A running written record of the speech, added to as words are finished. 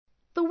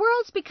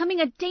world's becoming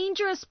a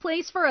dangerous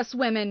place for us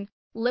women.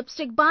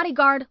 Lipstick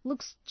Bodyguard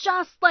looks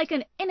just like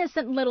an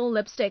innocent little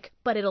lipstick,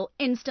 but it'll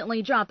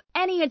instantly drop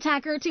any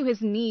attacker to his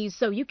knees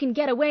so you can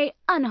get away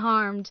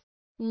unharmed.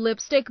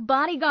 Lipstick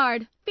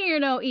Bodyguard, fear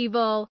no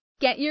evil.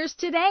 Get yours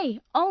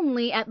today,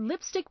 only at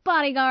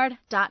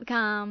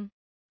lipstickbodyguard.com.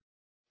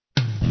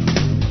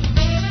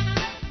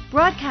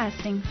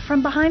 Broadcasting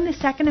from behind the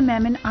Second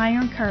Amendment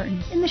Iron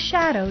Curtain in the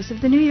shadows of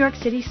the New York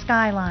City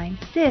skyline,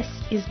 this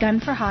is Gun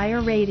for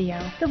Hire Radio,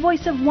 the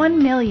voice of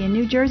 1 million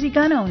New Jersey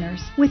gun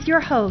owners, with your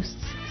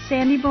hosts,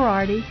 Sandy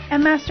Berardi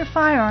and Master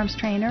Firearms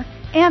Trainer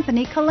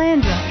Anthony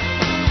Calandra.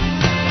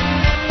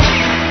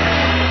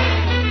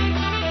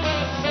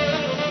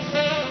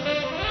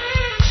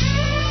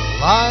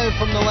 Live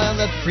from the land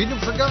that freedom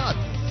forgot,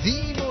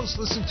 the most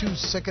listened to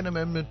Second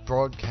Amendment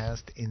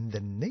broadcast in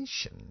the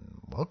nation.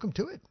 Welcome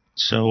to it.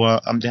 So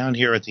I'm down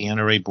here at the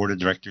NRA Board of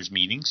Directors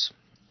meetings,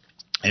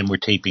 and we're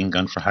taping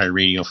Gun for Hire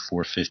Radio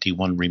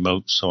 451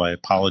 remote, so I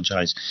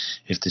apologize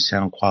if the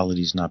sound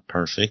quality is not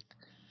perfect.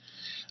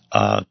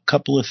 A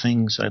couple of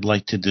things I'd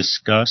like to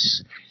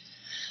discuss.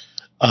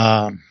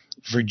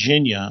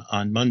 Virginia,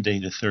 on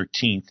Monday the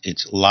 13th,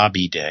 it's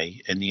lobby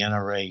day, and the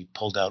NRA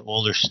pulled out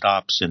all their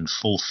stops and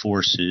full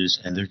forces,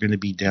 and they're going to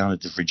be down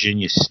at the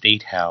Virginia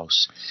State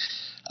House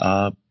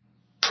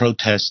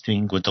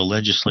protesting with the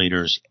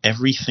legislators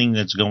everything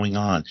that's going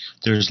on.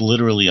 There's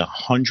literally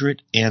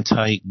 100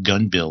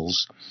 anti-gun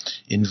bills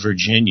in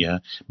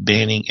Virginia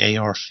banning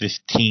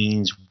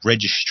AR-15s,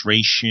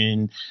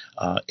 registration,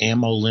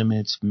 ammo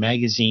limits,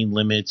 magazine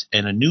limits,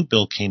 and a new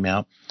bill came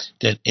out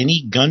that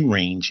any gun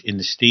range in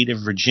the state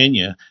of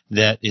Virginia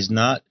that is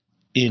not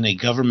in a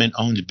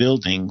government-owned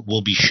building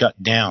will be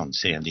shut down,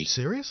 Sandy.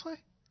 Seriously?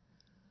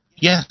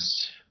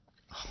 Yes.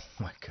 Oh,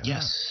 my God.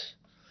 Yes.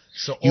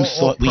 So you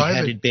thought we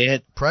had it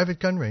bad? Private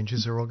gun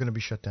ranges are all going to be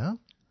shut down?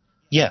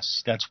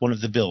 Yes, that's one of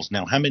the bills.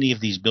 Now, how many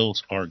of these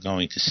bills are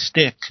going to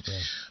stick? Yeah.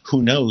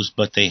 Who knows?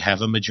 But they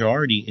have a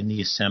majority in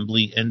the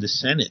Assembly and the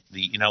Senate.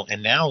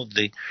 And now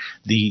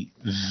the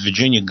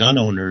Virginia gun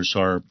owners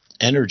are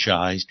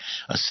energized.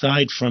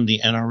 Aside from the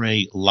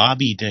NRA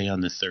lobby day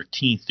on the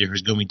 13th, there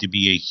is going to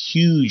be a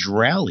huge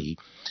rally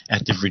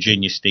at the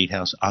Virginia State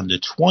House on the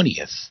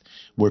 20th,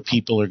 where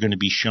people are going to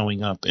be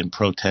showing up and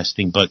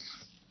protesting. But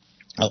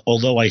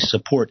although I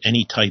support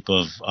any type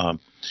of,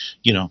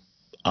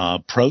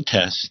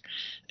 protests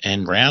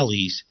and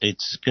rallies,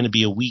 it's going to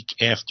be a week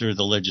after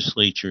the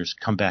legislatures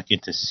come back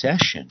into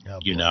session,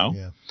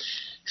 Yeah.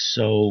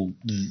 So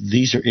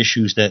these are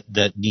issues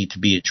that need to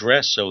be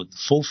addressed. So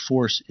full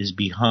force is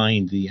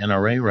behind the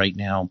NRA right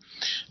now,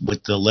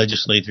 with the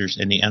legislators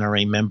and the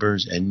NRA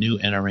members and new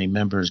NRA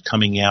members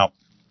coming out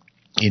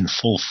in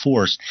full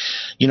force.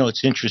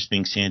 It's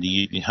interesting,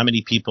 Sandy, how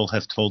many people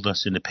have told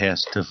us in the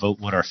past to vote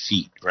with our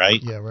feet,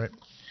 right? Yeah, right.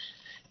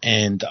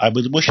 And I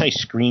wish I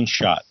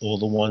screenshot all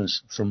the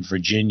ones from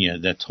Virginia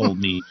that told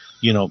me,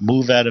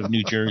 move out of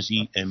New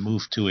Jersey and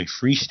move to a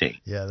free state.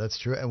 Yeah, that's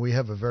true. And we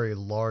have a very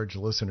large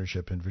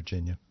listenership in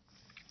Virginia.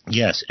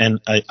 Yes,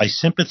 and I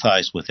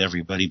sympathize with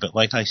everybody, but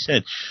like I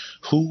said,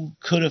 who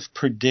could have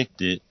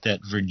predicted that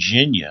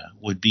Virginia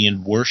would be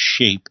in worse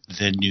shape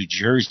than New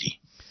Jersey?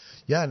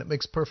 Yeah, and it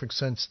makes perfect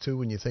sense, too,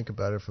 when you think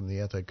about it from the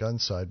anti-gun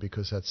side,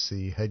 because that's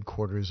the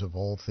headquarters of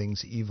all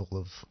things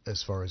evil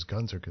as far as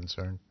guns are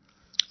concerned.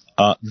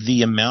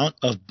 The amount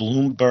of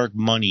Bloomberg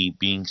money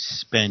being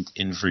spent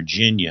in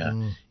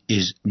Virginia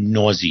is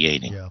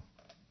nauseating. Yeah.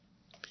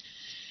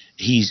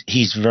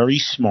 He's very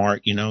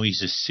smart.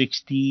 He's a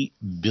 $60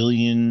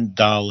 billion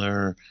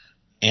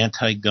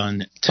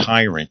anti-gun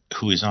tyrant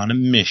who is on a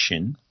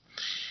mission.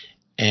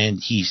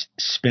 And he's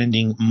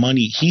spending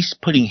money. He's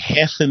putting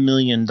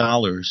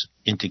 $500,000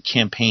 into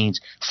campaigns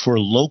for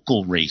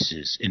local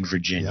races in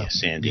Virginia,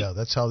 Sandy. Yeah,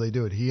 that's how they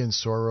do it. He and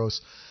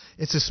Soros.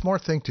 It's a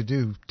smart thing to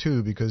do,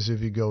 too, because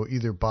if you go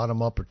either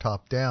bottom up or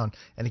top down,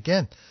 and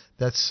again,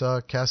 that's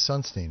Cass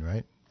Sunstein,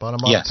 right?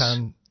 Bottom up, yes.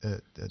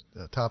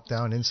 Top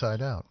down,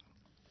 inside out.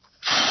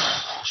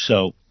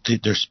 So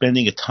they're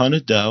spending a ton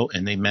of dough,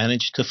 and they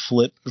managed to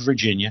flip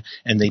Virginia.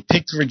 And they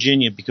picked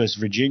Virginia because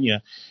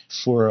Virginia,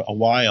 for a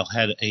while,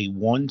 had a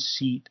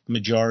 1-seat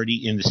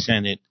majority in the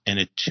Senate and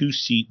a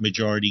 2-seat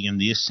majority in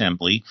the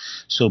Assembly.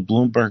 So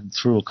Bloomberg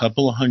threw a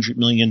couple of $100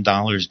 million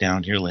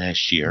down here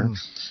last year.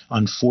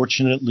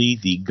 Unfortunately,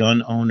 the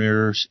gun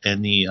owners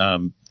and the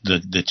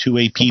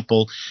 2A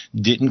people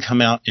didn't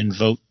come out and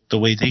vote the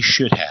way they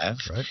should have.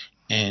 Right.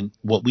 And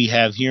what we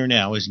have here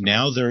now is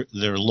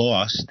they're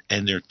lost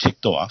and they're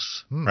ticked off,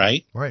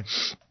 right? Right.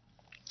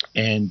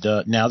 And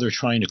now they're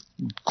trying to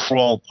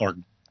crawl or,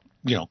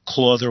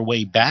 claw their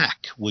way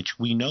back, which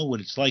we know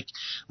what it's like.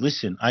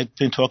 Listen, I've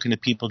been talking to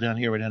people down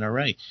here at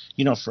NRA.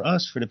 For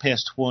us, for the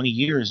past 20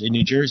 years in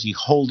New Jersey,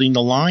 holding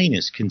the line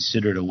is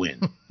considered a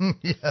win.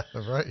 Yeah,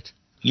 right.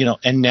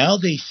 And now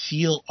they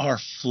feel our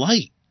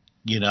flight,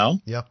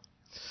 Yeah.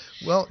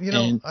 Well,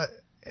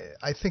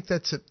 I think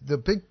that's the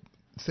big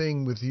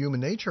thing with human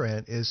nature,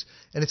 Ant, is,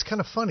 and it's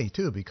kind of funny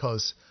too,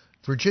 because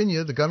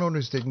Virginia, the gun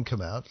owners didn't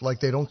come out, like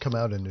they don't come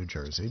out in New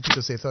Jersey,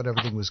 because they thought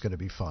everything was going to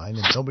be fine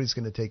and nobody's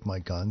going to take my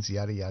guns,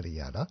 yada, yada,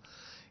 yada.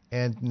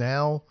 And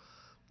now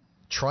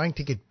trying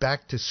to get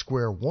back to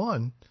square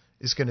one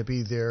is going to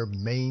be their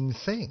main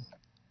thing.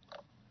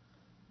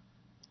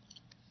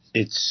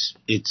 It's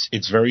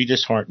very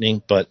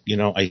disheartening, but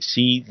I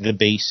see the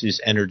base is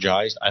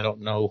energized. I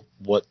don't know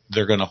what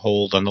they're going to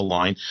hold on the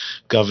line.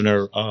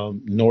 Governor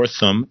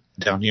Northam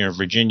down here in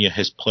Virginia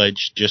has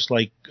pledged, just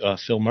like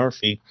Phil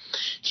Murphy,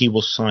 he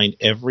will sign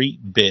every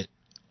bit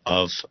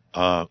of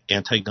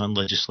anti-gun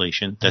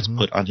legislation that's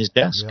put on his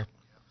desk. Yeah.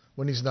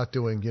 When he's not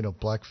doing,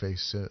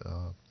 blackface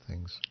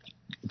things.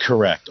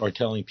 Correct. Or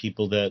telling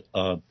people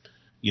that,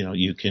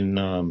 you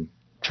can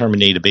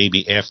terminate a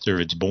baby after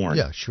it's born.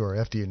 Yeah, sure.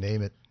 After you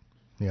name it.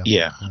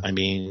 Yeah. I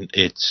mean,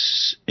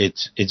 it's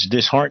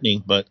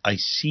disheartening, but I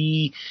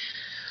see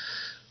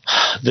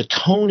the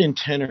tone and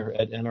tenor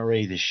at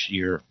NRA this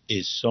year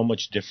is so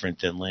much different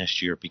than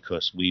last year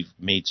because we've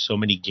made so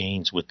many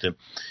gains with the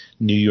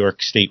New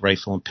York State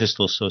Rifle and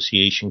Pistol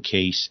Association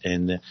case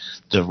and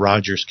the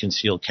Rogers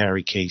concealed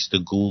carry case, the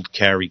Gould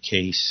carry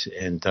case,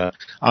 and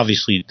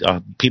obviously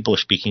people are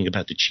speaking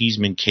about the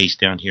Cheeseman case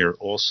down here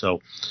also,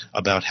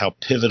 about how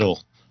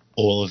pivotal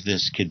all of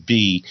this could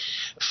be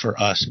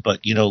for us.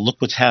 But,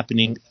 look what's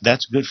happening.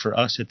 That's good for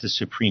us at the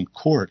Supreme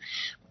Court.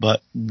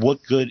 But what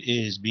good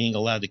is being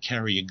allowed to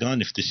carry a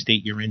gun if the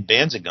state you're in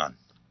bans a gun?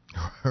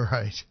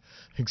 Right.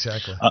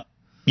 Exactly.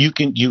 You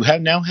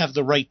now have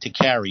the right to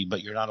carry,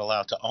 but you're not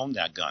allowed to own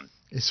that gun.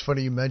 It's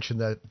funny you mentioned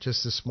that.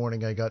 Just this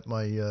morning I got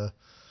my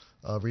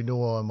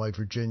renewal on my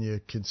Virginia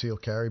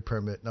concealed carry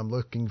permit, and I'm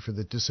looking for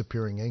the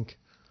disappearing ink.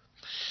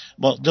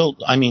 Well,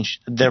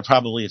 there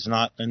probably is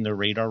not in their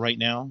radar right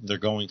now. They're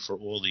going for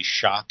all these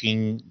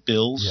shocking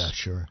bills. Yeah,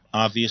 sure.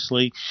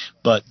 Obviously.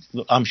 But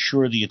I'm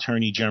sure the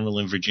Attorney General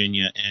in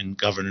Virginia and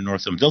Governor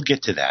Northam, they'll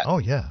get to that. Oh,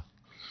 yeah.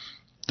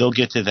 They'll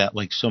get to that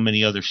like so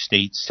many other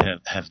states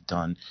have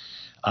done.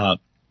 For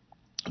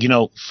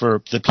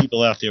the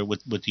people out there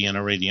with the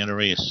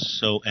NRA is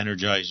so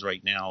energized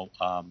right now,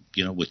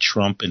 with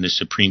Trump and the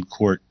Supreme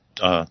Court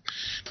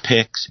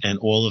picks and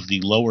all of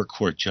the lower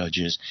court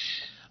judges.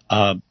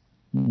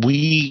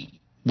 We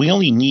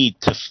only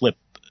need to flip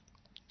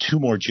 2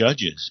 more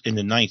judges in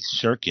the Ninth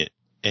Circuit,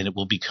 and it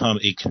will become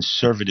a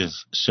conservative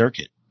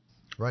circuit.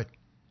 Right.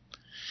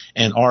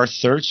 And our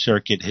Third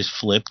Circuit has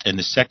flipped, and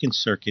the Second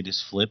Circuit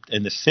is flipped,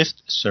 and the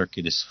Fifth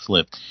Circuit is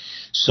flipped.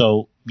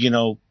 So,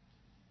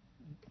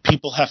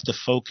 people have to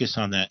focus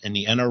on that, and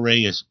the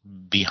NRA is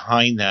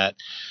behind that,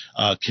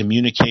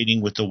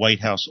 communicating with the White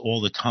House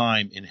all the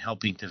time in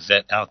helping to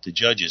vet out the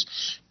judges.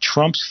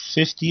 Trump's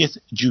 50th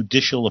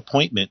judicial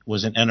appointment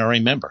was an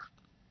NRA member.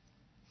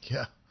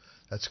 Yeah,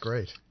 that's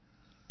great.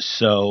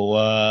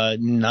 So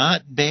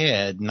not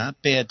bad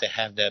to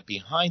have that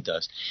behind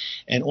us.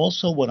 And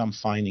also what I'm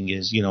finding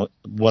is,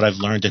 what I've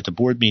learned at the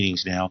board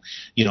meetings now,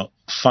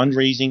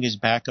 fundraising is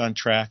back on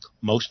track.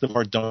 Most of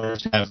our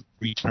donors have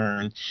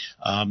returned.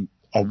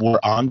 We're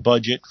on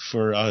budget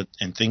for,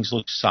 and things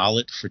look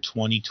solid for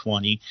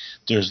 2020.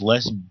 There's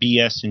less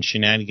BS and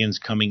shenanigans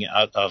coming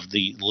out of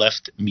the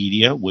left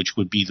media, which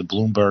would be the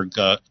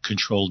Bloomberg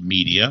controlled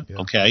media.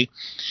 Yeah. Okay.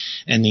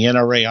 And the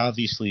NRA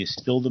obviously is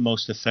still the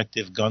most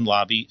effective gun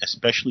lobby,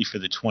 especially for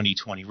the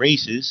 2020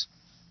 races.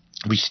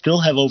 We still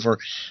have over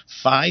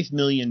 5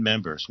 million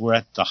members. We're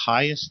at the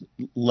highest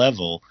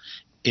level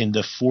in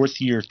the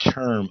 4th-year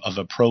term of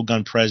a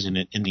pro-gun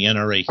president in the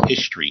NRA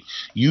history.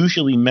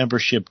 Usually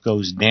membership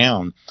goes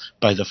down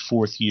by the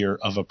 4th year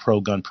of a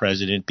pro-gun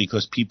president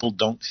because people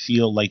don't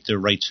feel like their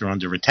rights are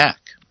under attack.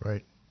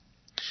 Right.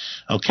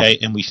 Okay,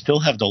 and we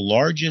still have the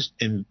largest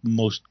and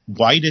most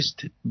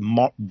widest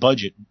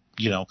budget,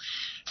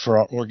 for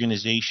our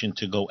organization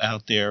to go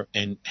out there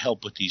and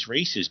help with these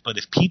races. But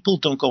if people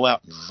don't go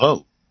out and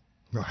vote,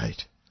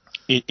 right,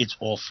 it's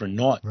all for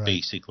naught, right,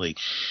 basically.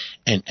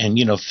 And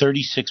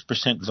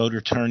 36%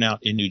 voter turnout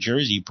in New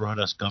Jersey brought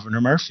us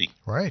Governor Murphy.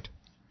 Right.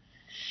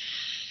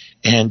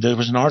 And there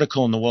was an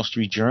article in the Wall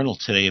Street Journal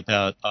today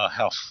about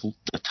how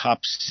the top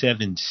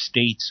 7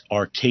 states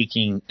are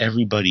taking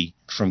everybody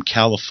from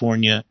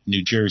California,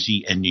 New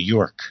Jersey, and New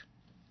York.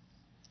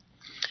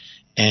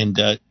 And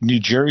New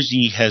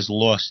Jersey has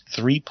lost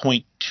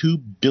 $3.2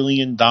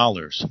 billion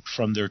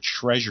from their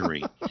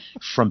treasury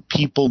from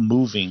people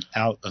moving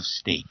out of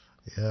state.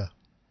 Yeah,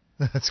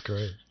 that's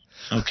great.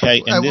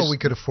 Okay. And we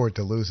could afford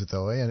to lose it,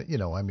 though. And,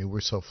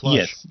 we're so flush.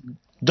 Yes.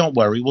 Don't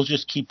worry. We'll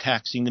just keep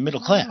taxing the middle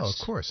class. Oh,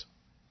 of course.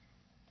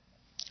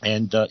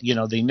 And,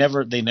 they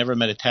never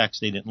met a tax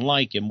they didn't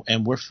like.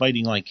 And we're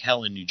fighting like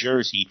hell in New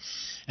Jersey.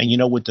 And,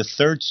 with the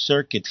Third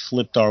Circuit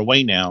flipped our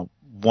way now,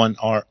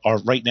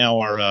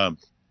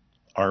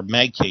 our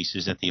MAG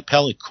cases at the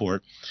appellate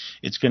court,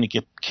 it's going to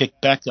get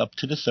kicked back up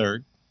to the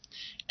third,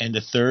 and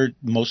the third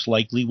most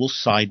likely will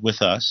side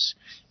with us,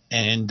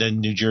 and then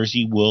New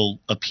Jersey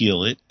will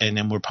appeal it, and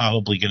then we're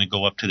probably going to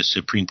go up to the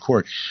Supreme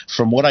Court.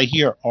 From what I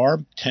hear, our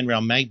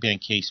 10-round MAG ban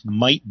case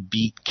might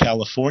beat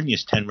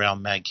California's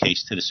 10-round MAG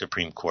case to the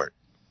Supreme Court.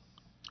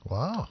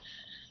 Wow.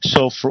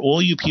 So for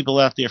all you people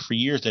out there for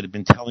years that have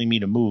been telling me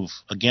to move,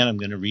 again, I'm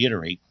going to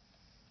reiterate,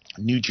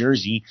 New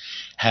Jersey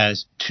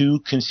has 2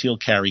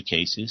 concealed carry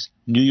cases.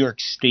 New York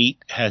State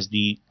has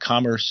the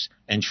commerce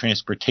and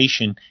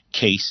transportation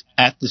case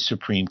at the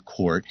Supreme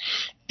Court.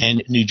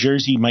 And New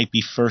Jersey might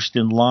be first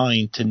in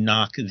line to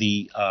knock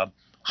the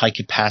high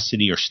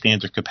capacity or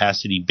standard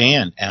capacity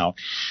ban out.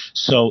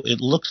 So it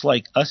looks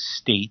like us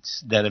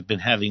states that have been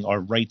having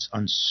our rights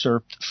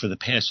usurped for the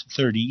past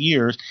 30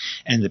 years,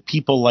 and the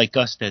people like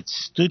us that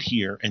stood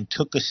here and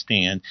took a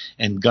stand,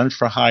 and Gun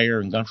for Hire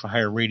and Gun for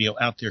Hire Radio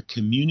out there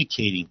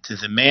communicating to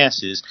the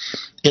masses,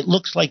 it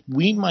looks like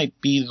we might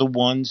be the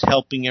ones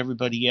helping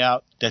everybody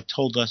out that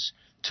told us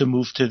to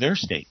move to their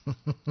state.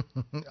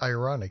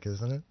 Ironic,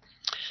 isn't it?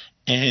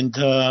 And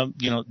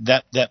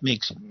that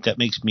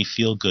makes me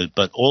feel good.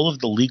 But all of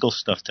the legal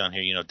stuff down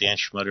here, Dan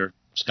Schmutter,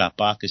 Scott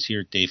Bacchus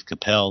here, Dave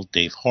Capel,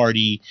 Dave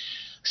Hardy,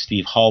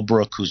 Steve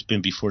Holbrook, who's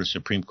been before the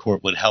Supreme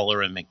Court with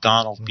Heller and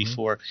McDonald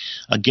before.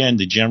 Again,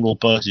 the general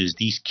buzz is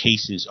these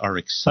cases are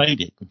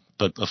exciting,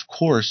 but of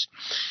course,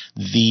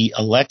 the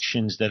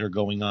elections that are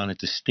going on at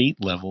the state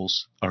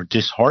levels are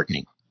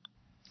disheartening.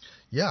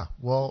 Yeah,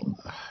 well,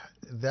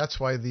 that's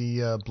why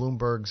the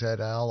Bloombergs et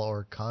al.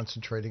 Are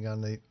concentrating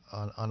on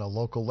a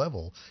local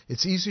level.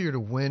 It's easier to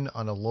win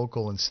on a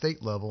local and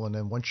state level, and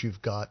then once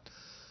you've got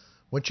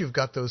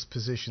those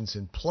positions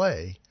in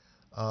play,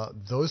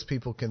 those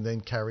people can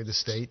then carry the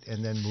state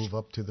and then move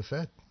up to the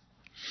Fed.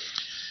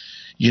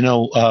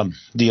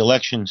 The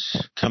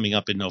elections coming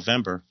up in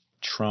November,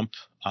 Trump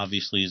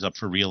obviously is up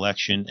for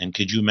re-election, and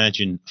could you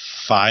imagine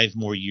 5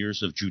 more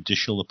years of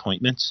judicial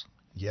appointments?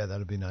 Yeah,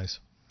 that'd be nice.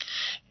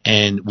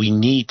 And we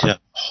need to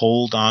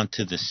hold on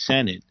to the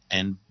Senate,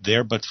 and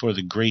there, but for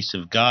the grace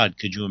of God,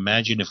 could you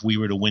imagine if we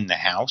were to win the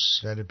House?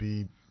 That'd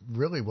be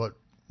really what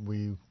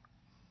we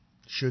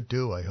should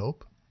do, I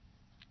hope.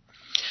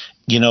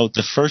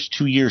 The first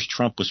 2 years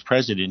Trump was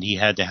president, he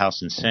had the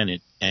House and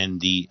Senate,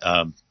 and the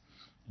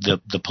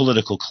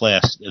political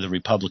class, the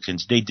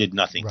Republicans, they did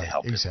nothing to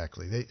help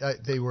exactly.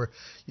 They were,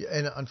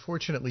 and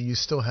unfortunately, you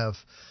still have.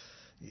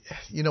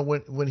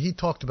 When he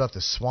talked about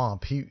the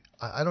swamp,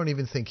 I don't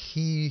even think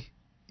he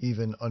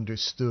even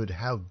understood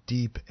how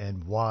deep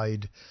and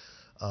wide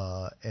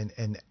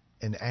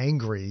and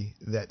angry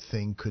that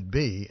thing could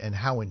be, and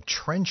how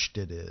entrenched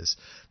it is,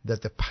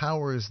 that the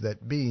powers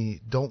that be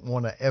don't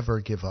want to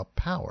ever give up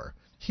power.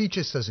 He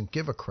just doesn't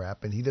give a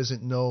crap, and he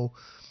doesn't know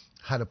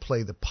how to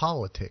play the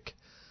politic,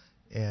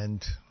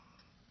 and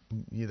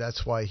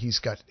that's why he's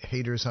got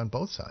haters on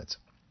both sides.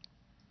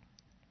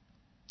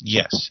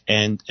 Yes,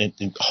 and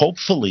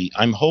hopefully,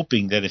 I'm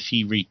hoping that if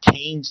he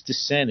retains the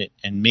Senate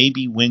and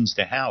maybe wins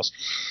the House,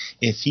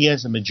 if he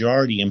has a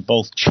majority in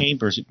both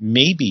chambers,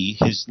 maybe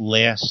his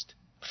last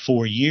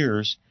 4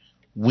 years,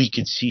 we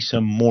could see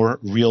some more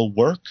real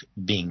work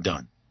being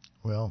done.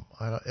 Well,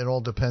 it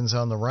all depends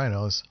on the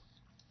rhinos.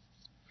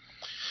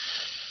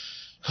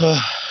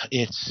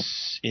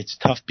 It's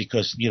tough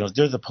because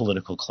they're the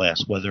political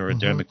class, whether a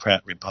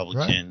Democrat,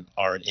 Republican,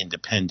 or an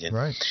independent,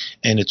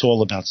 and it's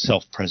all about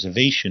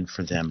self-preservation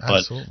for them.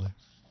 Absolutely.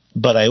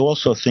 But I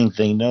also think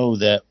they know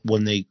that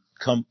when they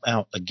come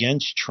out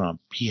against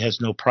Trump, he has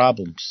no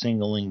problem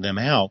singling them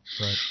out.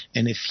 Right.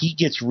 And if he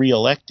gets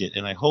reelected,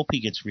 and I hope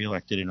he gets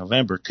reelected in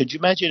November, could you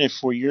imagine in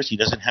 4 years he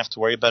doesn't have to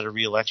worry about a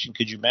reelection?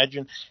 Could you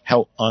imagine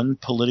how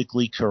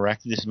unpolitically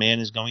correct this man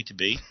is going to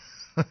be?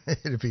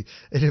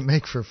 It'd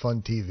make for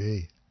fun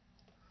TV.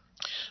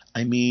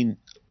 I mean,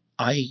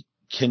 I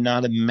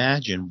cannot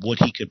imagine what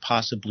he could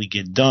possibly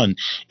get done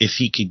if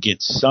he could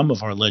get some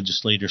of our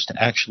legislators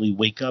to actually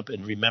wake up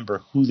and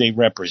remember who they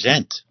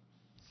represent.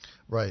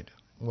 Right.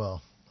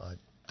 Well,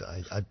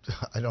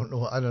 I don't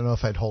know. I don't know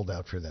if I'd hold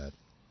out for that.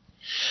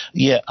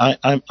 Yeah,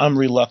 I'm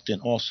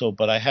reluctant also,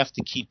 but I have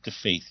to keep the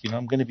faith.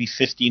 I'm going to be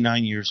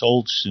 59 years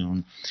old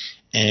soon.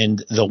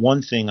 And the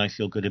one thing I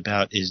feel good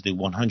about is the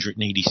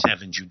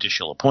 187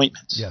 judicial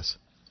appointments. Yes,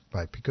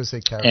 right, because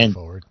they carry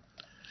forward.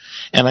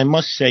 And I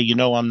must say,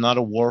 I'm not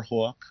a war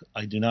hawk.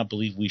 I do not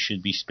believe we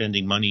should be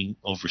spending money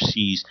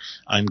overseas.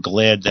 I'm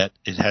glad that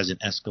it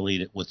hasn't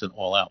escalated with an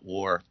all-out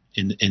war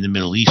in the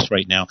Middle East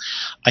right now.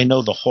 I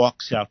know the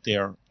hawks out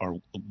there are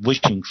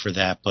wishing for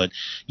that, but,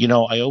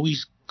 I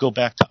always go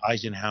back to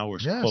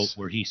Eisenhower's quote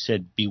where he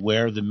said,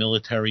 "Beware the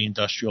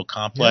military-industrial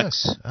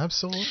complex." Yes,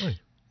 absolutely.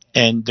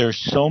 And there's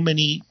so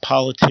many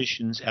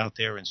politicians out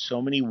there and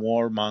so many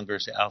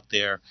warmongers out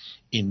there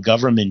in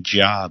government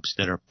jobs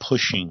that are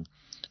pushing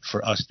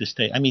for us to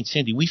stay. I mean,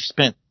 Sandy, we've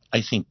spent,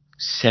 I think,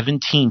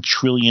 $17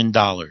 trillion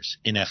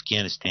in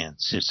Afghanistan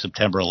since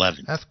September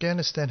 11th.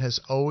 Afghanistan has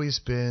always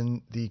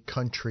been the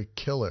country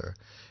killer.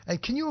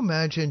 And can you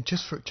imagine,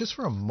 just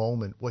for a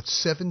moment, what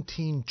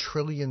 $17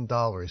 trillion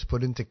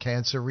put into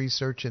cancer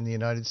research in the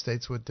United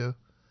States would do?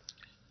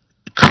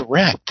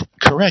 Correct.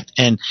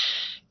 And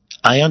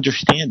I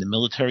understand the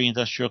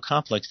military-industrial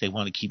complex. They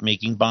want to keep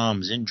making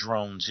bombs and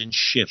drones and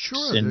ships.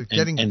 Sure, they're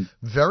getting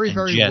very,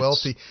 very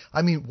wealthy.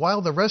 I mean,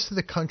 while the rest of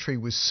the country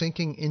was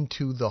sinking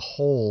into the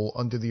hole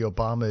under the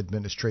Obama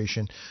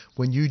administration,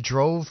 when you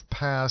drove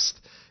past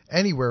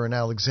anywhere in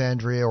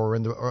Alexandria or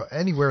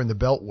anywhere in the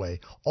Beltway,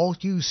 all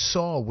you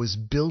saw was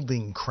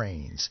building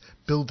cranes,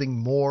 building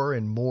more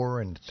and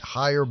more and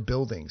higher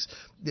buildings.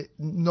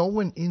 No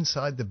one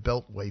inside the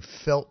Beltway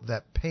felt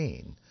that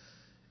pain.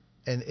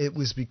 And it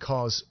was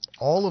because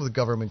all of the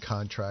government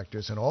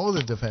contractors and all of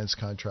the defense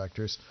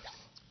contractors,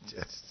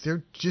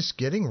 they're just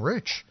getting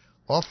rich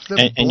off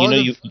the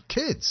blood of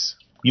kids.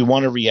 You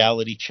want a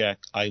reality check?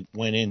 I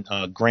went in.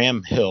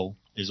 Graham Hill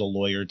is a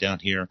lawyer down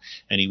here,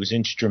 and he was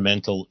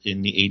instrumental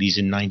in the 80s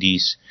and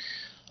 90s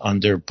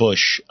under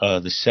Bush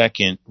the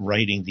second,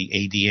 writing the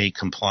ADA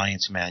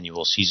compliance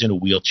manuals. He's in a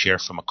wheelchair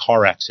from a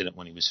car accident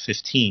when he was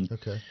 15.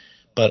 Okay.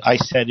 But I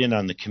sat in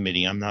on the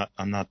committee. I'm not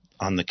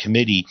on the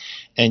committee.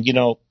 And,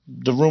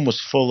 the room was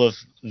full of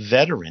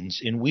veterans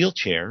in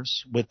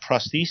wheelchairs with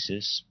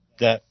prosthesis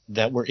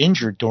that were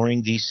injured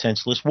during these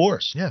senseless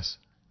wars. Yes.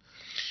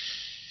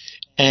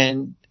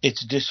 And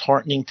it's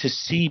disheartening to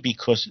see,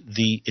 because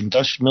the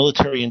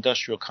military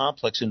industrial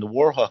complex and the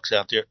war hawks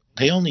out there,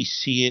 they only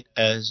see it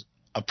as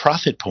a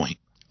profit point.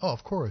 Oh,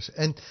 of course.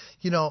 And,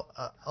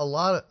 a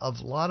lot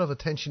of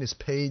attention is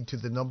paid to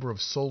the number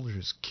of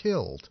soldiers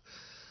killed.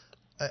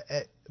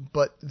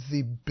 But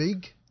the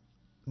big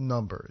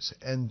numbers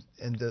and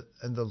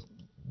the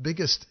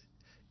biggest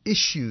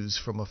issues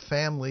from a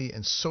family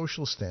and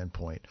social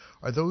standpoint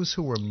are those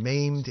who were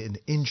maimed and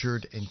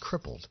injured and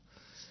crippled.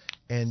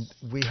 And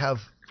we have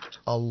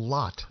a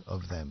lot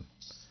of them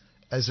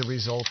as a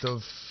result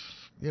of,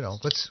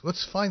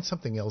 let's find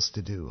something else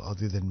to do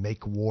other than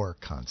make war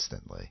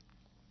constantly.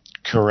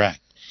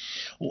 Correct.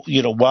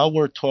 While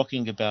we're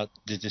talking about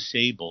the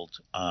disabled,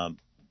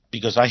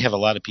 because I have a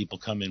lot of people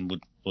come in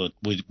with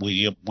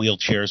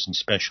wheelchairs and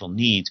special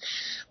needs,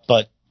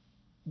 but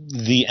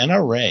the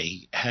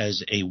NRA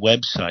has a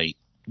website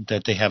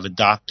that they have a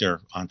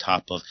doctor on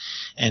top of.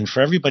 And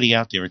for everybody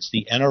out there, it's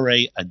the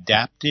NRA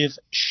Adaptive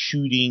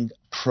Shooting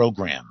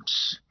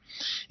Programs.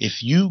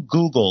 If you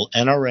Google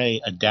NRA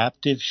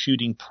Adaptive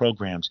Shooting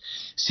Programs,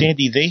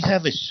 Sandy, they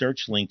have a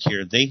search link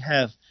here. They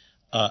have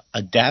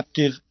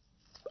adaptive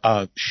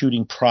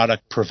shooting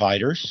product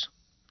providers.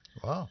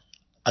 Wow.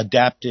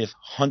 Adaptive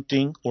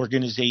hunting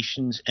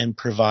organizations and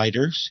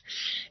providers.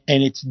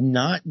 And it's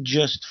not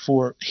just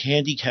for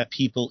handicapped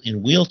people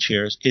in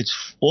wheelchairs.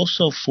 It's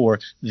also for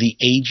the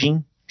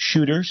aging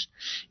shooters.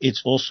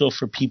 It's also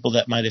for people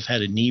that might have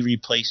had a knee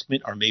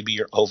replacement, or maybe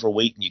you're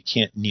overweight and you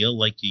can't kneel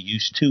like you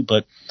used to.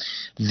 But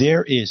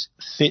there is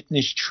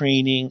fitness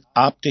training,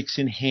 optics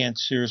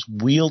enhancers,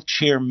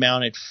 wheelchair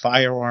mounted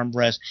firearm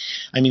rests.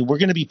 I mean, we're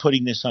going to be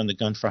putting this on the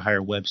Gun for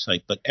Hire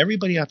website, but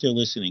everybody out there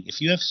listening, if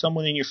you have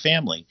someone in your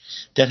family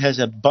that has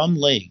a bum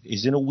leg,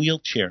 is in a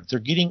wheelchair, they're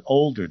getting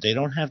older, they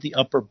don't have the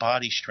upper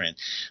body strength,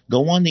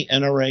 go on the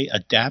NRA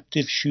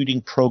Adaptive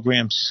Shooting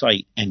Program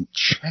site and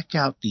check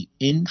out the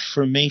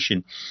information.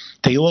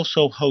 They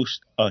also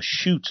host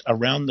shoots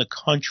around the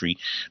country.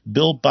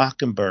 Bill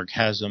Bockenberg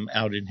has them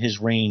out in his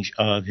range,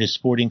 his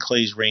Sporting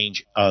Clays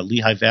range,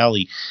 Lehigh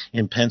Valley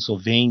in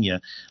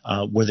Pennsylvania,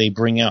 where they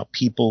bring out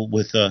people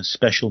with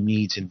special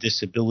needs and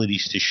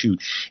disabilities to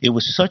shoot. It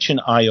was such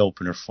an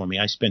eye-opener for me.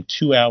 I spent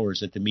 2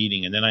 hours at the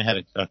meeting, and then I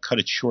had to cut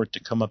it short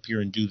to come up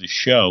here and do the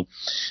show.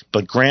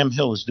 But Graham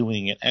Hill is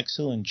doing an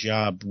excellent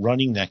job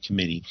running that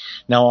committee.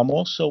 Now, I'm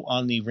also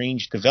on the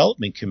Range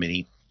Development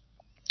Committee,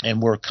 and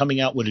we're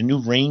coming out with a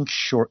new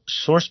range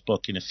source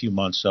book in a few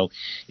months. So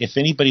if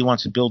anybody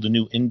wants to build a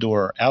new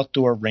indoor or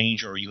outdoor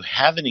range, or you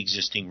have an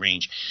existing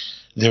range,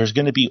 there's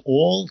going to be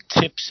all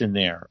tips in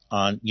there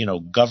on,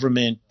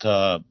 government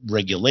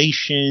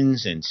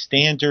regulations and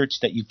standards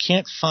that you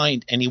can't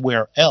find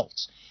anywhere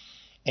else.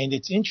 And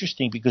it's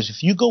interesting because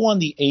if you go on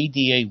the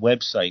ADA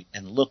website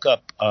and look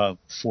up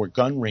for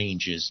gun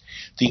ranges,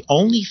 the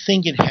only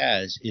thing it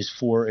has is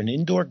for an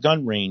indoor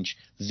gun range,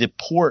 the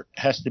port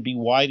has to be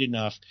wide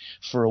enough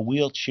for a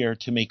wheelchair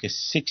to make a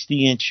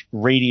 60-inch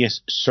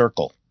radius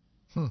circle.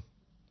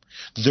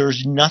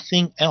 There's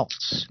nothing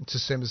else. It's the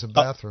same as a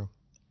bathroom.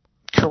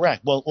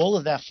 Correct. Well, all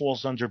of that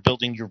falls under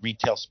building your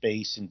retail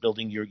space and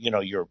building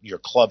your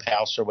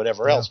clubhouse or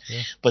whatever else.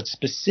 Yeah. But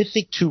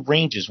specific to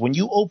ranges, when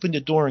you open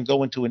the door and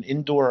go into an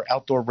indoor or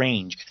outdoor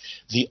range,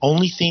 the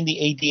only thing the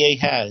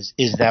ADA has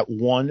is that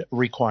one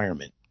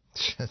requirement.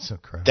 That's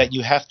incredible. That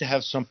you have to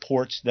have some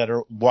ports that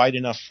are wide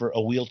enough for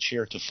a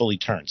wheelchair to fully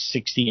turn,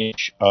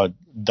 60-inch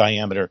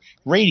diameter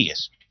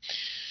radius.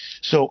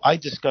 So I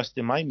discussed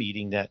in my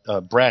meeting that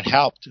Brad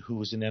Haupt, who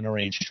was an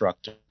NRA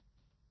instructor,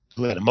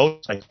 who had a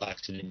motorcycle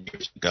accident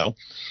years ago,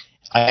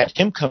 I had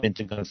him come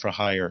into Gun for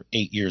Hire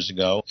 8 years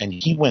ago, and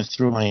he went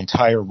through my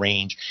entire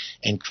range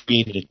and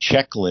created a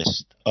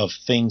checklist of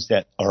things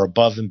that are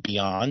above and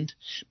beyond,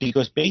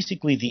 because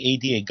basically the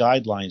ADA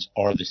guidelines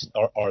are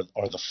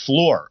the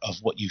floor of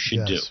what you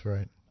should do,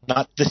 right.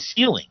 Not the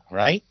ceiling,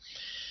 right?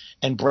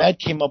 And Brad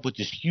came up with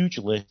this huge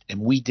list,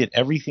 and we did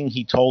everything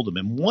he told him.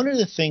 And one of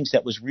the things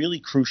that was really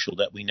crucial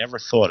that we never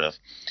thought of,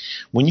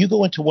 when you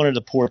go into one of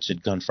the ports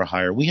at Gun for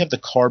Hire, we have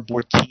the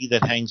cardboard key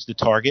that hangs the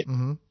target.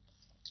 Mm-hmm.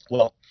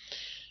 Well,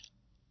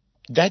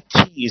 that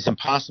tee is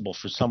impossible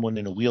for someone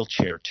in a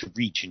wheelchair to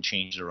reach and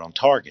change their own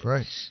target.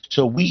 Right.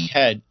 So we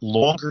had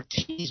longer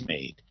tees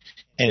made.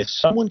 And if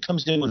someone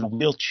comes in with a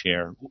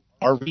wheelchair,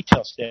 our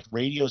retail staff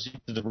radios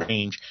into the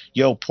range,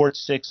 yo, port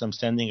 6, I'm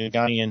sending a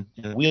guy in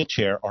a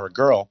wheelchair or a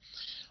girl.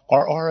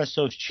 Our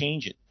RSOs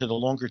change it to the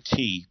longer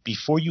tee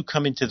before you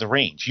come into the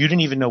range. You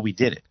didn't even know we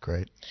did it.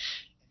 Great.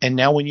 And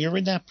now when you're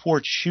in that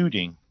port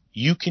shooting,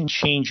 you can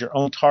change your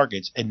own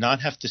targets and not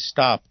have to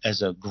stop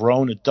as a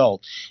grown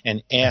adult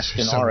and ask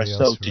an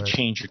RSO else, to right.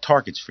 change your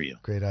targets for you.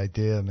 Great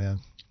idea, man.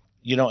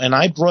 You know, and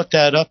I brought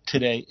that up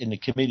today in the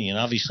committee, and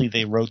obviously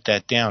they wrote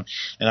that down.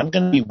 And I'm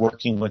going to be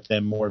working with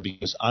them more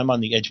because I'm on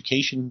the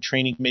education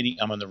training committee,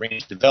 I'm on the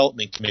range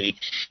development committee,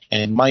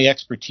 and my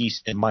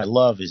expertise and my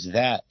love is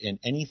that, and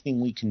anything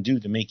we can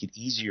do to make it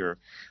easier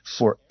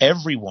for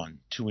everyone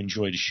to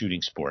enjoy the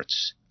shooting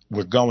sports,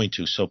 we're going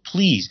to. So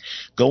please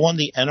go on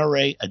the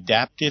NRA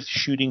Adaptive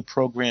Shooting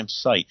Program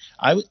site.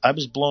 I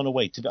was blown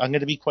away. I'm going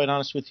to be quite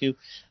honest with you.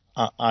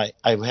 I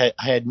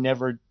had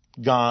never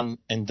gone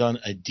and done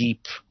a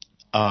deep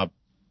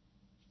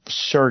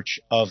search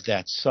of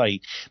that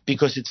site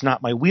because it's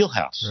not my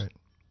wheelhouse. Right.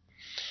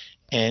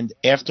 And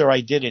after I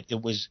did it, it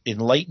was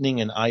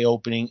enlightening and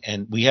eye-opening.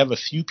 And we have a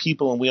few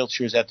people in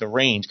wheelchairs at the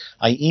range.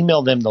 I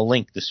emailed them the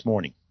link this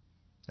morning.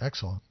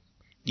 Excellent.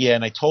 Yeah,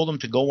 and I told them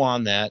to go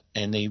on that,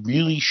 and they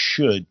really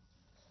should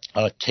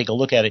take a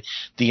look at it.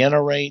 The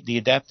NRA, the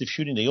adaptive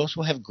shooting, they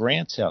also have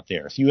grants out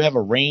there. If you have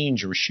a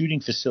range or a shooting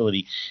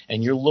facility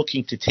and you're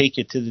looking to take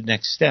it to the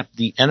next step,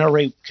 the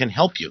NRA can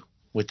help you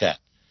with that.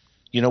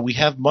 You know, we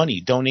have money,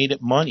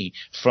 donated money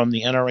from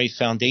the NRA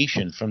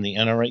Foundation, from the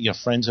NRA,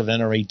 Friends of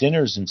NRA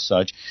dinners and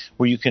such,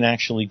 where you can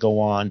actually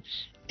go on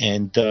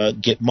and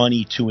get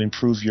money to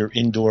improve your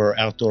indoor or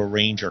outdoor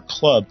range or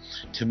club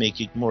to make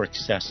it more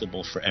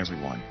accessible for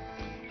everyone.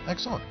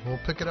 Excellent. We'll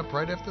pick it up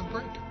right after the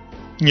break.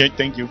 Yeah,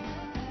 thank you. We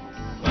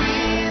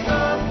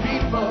the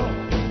people,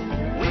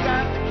 we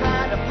got the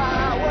kind of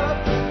power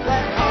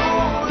that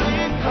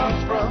only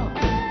comes from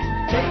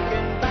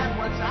taking back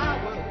what's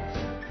ours.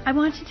 I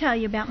want to tell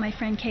you about my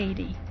friend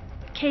Katie.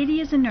 Katie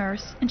is a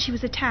nurse, and she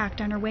was attacked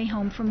on her way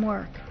home from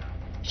work.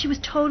 She was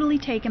totally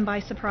taken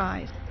by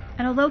surprise,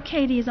 and although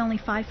Katie is only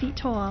 5 feet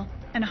tall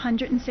and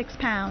 106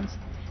 pounds,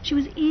 she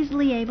was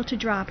easily able to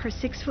drop her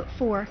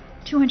 6'4",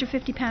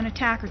 250-pound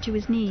attacker to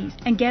his knees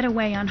and get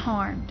away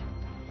unharmed.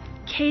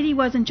 Katie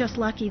wasn't just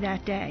lucky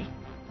that day.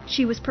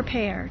 She was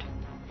prepared.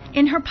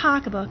 In her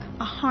pocketbook,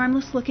 a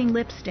harmless-looking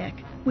lipstick,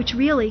 which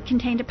really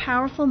contained a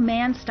powerful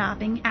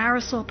man-stopping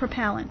aerosol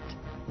propellant.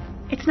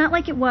 It's not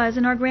like it was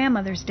in our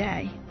grandmother's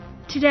day.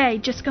 Today,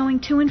 just going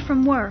to and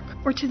from work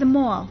or to the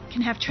mall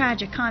can have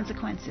tragic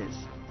consequences.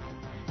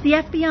 The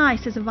FBI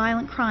says a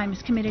violent crime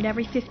is committed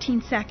every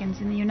 15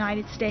 seconds in the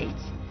United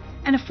States,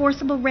 and a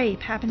forcible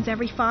rape happens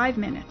every 5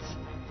 minutes.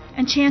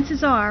 And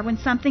chances are, when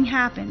something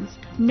happens,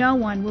 no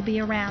one will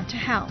be around to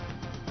help.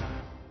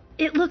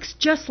 It looks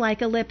just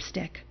like a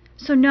lipstick,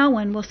 so no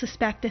one will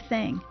suspect a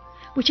thing,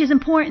 which is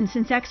important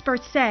since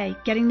experts say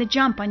getting the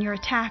jump on your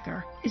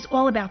attacker is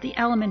all about the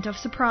element of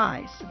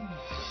surprise.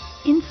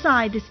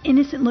 Inside this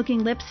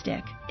innocent-looking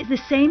lipstick is the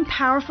same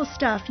powerful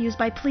stuff used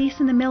by police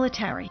and the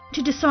military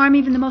to disarm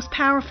even the most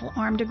powerful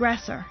armed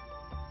aggressor.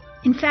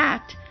 In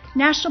fact,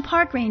 National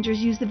Park Rangers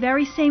use the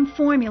very same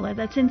formula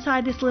that's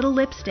inside this little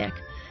lipstick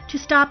to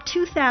stop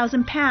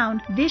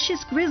 2,000-pound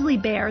vicious grizzly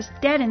bears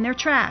dead in their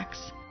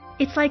tracks.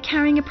 It's like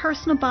carrying a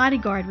personal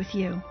bodyguard with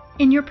you,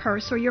 in your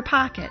purse or your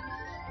pocket.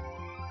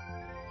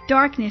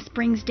 Darkness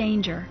brings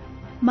danger.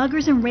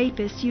 Muggers and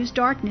rapists use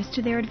darkness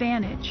to their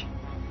advantage.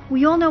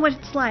 We all know what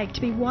it's like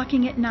to be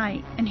walking at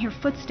night and hear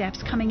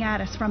footsteps coming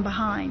at us from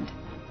behind.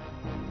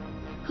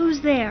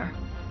 Who's there?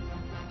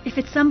 If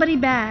it's somebody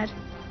bad,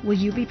 will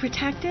you be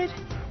protected?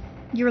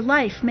 Your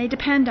life may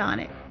depend on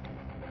it.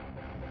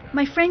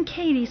 My friend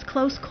Katie's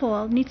close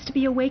call needs to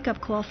be a wake-up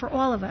call for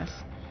all of us,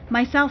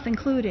 myself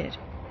included.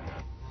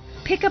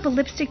 Pick up a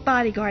lipstick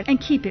bodyguard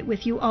and keep it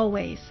with you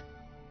always.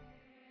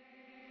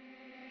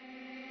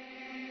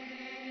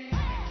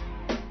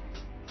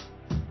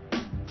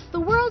 The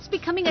world's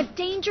becoming a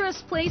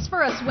dangerous place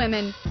for us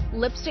women.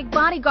 Lipstick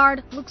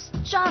Bodyguard looks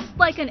just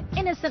like an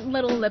innocent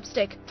little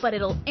lipstick, but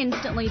it'll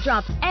instantly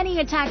drop any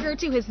attacker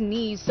to his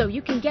knees so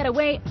you can get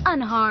away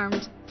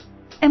unharmed.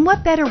 And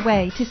what better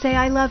way to say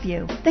I love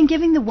you than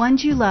giving the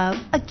ones you love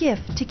a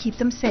gift to keep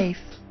them safe?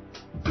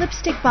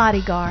 Lipstick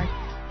Bodyguard.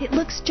 It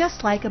looks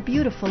just like a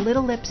beautiful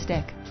little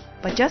lipstick.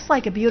 But just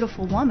like a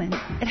beautiful woman,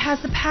 it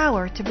has the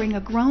power to bring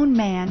a grown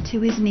man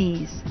to his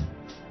knees.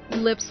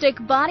 Lipstick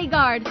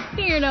Bodyguard,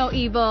 fear no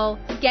evil.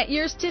 Get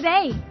yours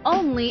today,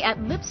 only at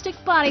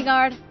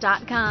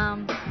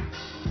lipstickbodyguard.com.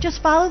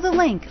 Just follow the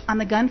link on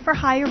the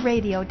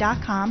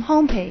gunforhireradio.com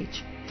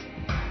homepage.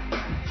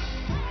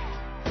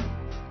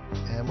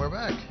 And we're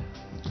back.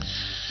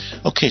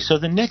 Okay, so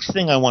the next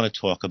thing I want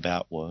to talk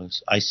about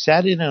was I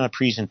sat in on a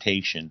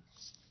presentation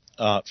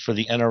for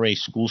the NRA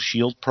School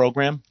Shield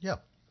program. Yeah.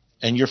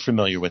 And you're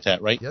familiar with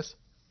that, right? Yes.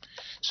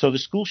 So the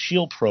School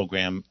Shield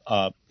program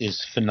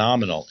is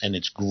phenomenal, and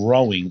it's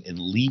growing in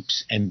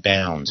leaps and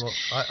bounds. Well,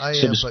 I So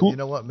am, the but school, you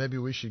know what? Maybe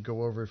we should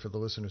go over it for the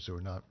listeners who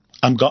are not.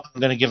 I'm going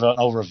to give an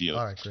overview.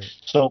 All right, great.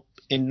 So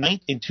in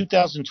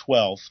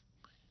 2012,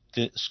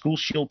 the School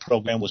Shield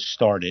program was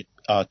started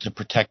to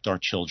protect our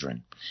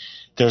children.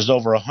 There's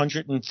over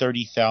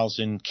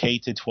 130,000 K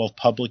to 12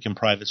 public and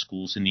private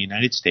schools in the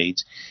United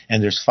States,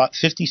 and there's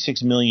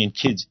 56 million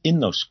kids in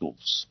those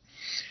schools.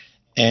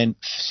 And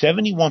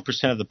 71%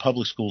 of the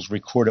public schools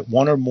recorded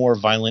one or more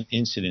violent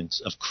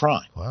incidents of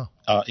crime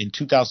in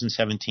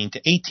 2017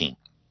 to 18.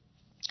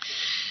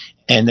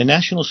 And the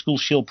National School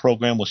Shield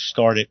program was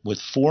started with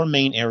 4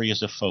 main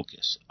areas of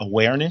focus: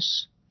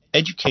 awareness,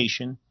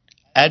 education,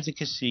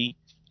 advocacy,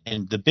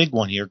 and the big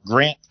one here,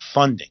 grant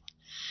funding.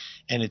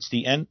 And it's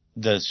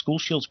the School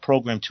Shields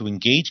program to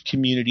engage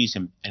communities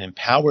and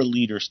empower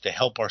leaders to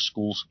help our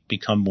schools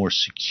become more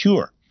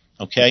secure.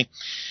 Okay?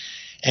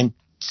 And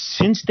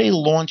since they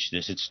launched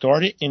this, it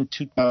started in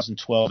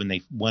 2012 and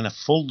they went a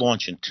full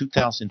launch in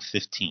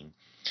 2015.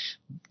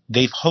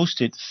 They've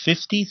hosted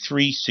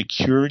 53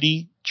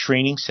 security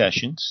training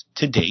sessions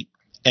to date,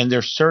 and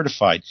they're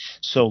certified.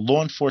 So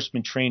law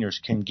enforcement trainers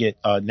can get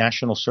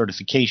national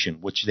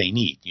certification, which they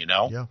need,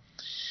 Yeah.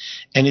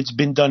 And it's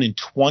been done in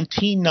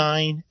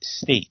 29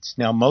 states.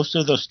 Now, most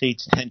of those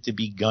states tend to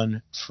be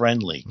gun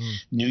friendly.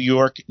 New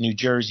York, New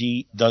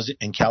Jersey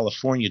and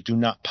California do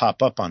not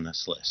pop up on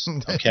this list.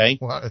 Okay?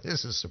 Wow,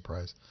 this is a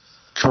surprise.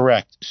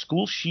 Correct.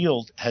 School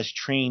Shield has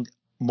trained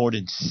more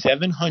than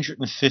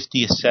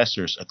 750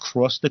 assessors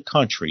across the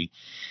country,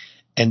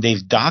 and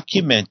they've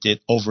documented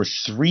over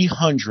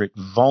 300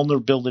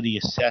 vulnerability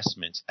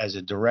assessments as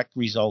a direct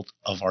result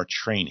of our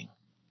training.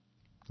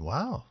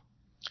 Wow.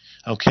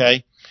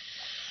 Okay?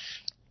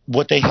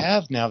 What they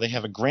have now, they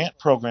have a grant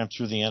program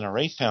through the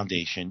NRA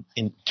Foundation.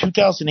 In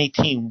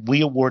 2018,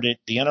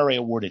 the NRA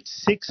awarded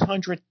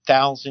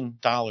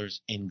 $600,000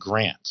 in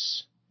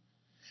grants.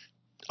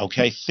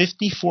 Okay,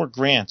 54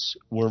 grants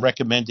were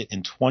recommended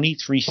in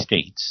 23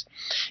 states.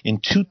 In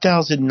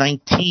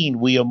 2019,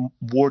 we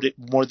awarded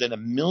more than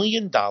 $1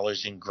 million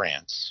in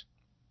grants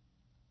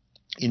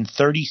in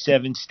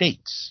 37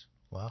 states.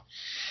 Wow.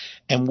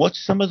 And what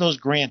some of those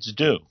grants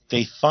do,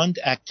 they fund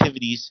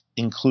activities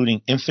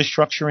including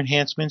infrastructure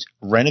enhancements,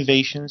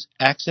 renovations,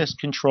 access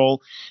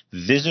control,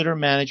 visitor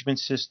management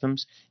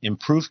systems,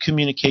 improved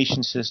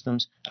communication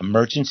systems,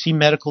 emergency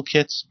medical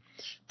kits,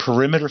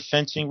 perimeter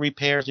fencing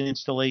repairs and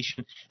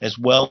installation, as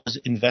well as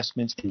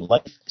investments in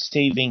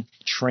life-saving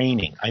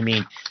training. I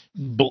mean,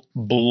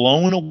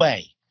 blown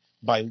away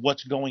by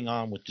what's going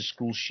on with the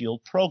School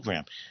Shield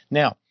program.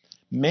 Now,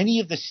 many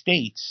of the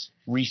states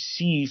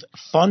receive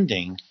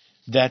funding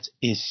that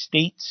is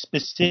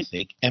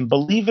state-specific, and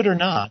believe it or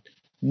not,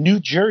 New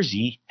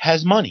Jersey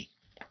has money.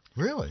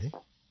 Really?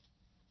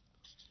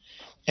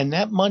 And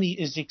that money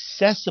is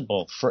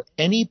accessible for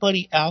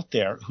anybody out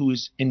there who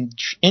is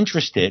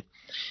interested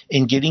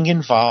in getting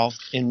involved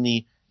in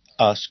the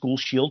School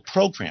Shield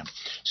program.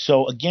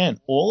 So again,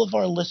 all of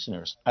our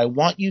listeners, I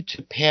want you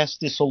to pass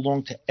this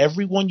along to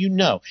everyone you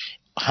know.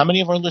 How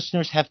many of our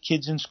listeners have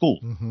kids in school?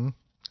 Mm-hmm.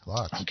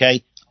 Lots.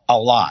 Okay, a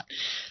lot.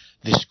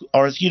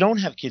 Or if you don't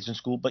have kids in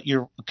school, but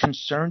you're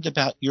concerned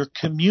about your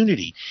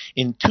community.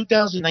 In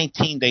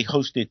 2019, they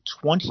hosted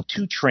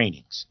 22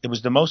 trainings. It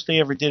was the most they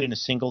ever did in a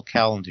single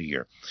calendar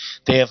year.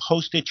 They have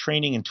hosted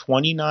training in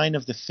 29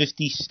 of the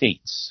 50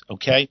 states,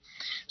 okay?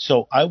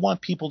 So I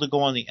want people to go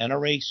on the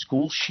NRA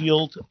School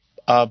Shield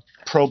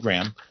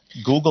program,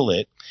 Google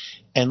it,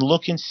 and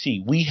look and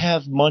see. We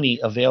have money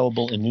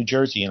available in New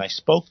Jersey, and I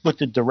spoke with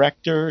the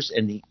directors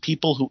and the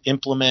people who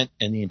implement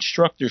and the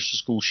instructors for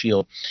School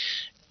Shield.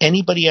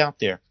 Anybody out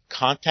there,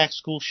 contact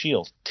School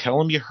Shield. Tell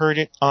them you heard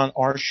it on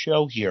our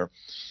show here.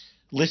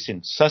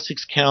 Listen,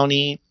 Sussex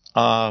County,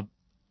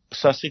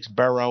 Sussex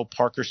Borough,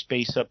 Parker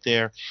Space up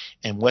there,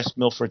 and West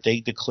Milford, they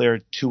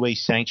declared 2A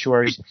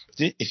sanctuaries.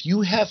 If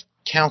you have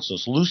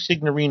councils, Lou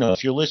Signorino,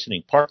 if you're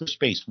listening, Parker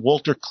Space,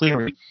 Walter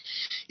Cleary,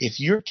 if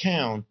your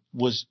town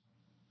was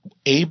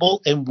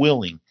able and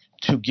willing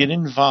to get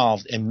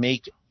involved and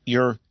make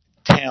your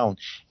town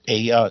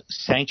a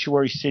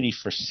sanctuary city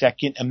for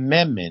Second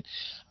Amendment,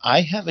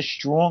 I have a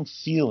strong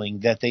feeling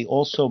that they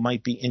also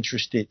might be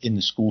interested in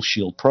the School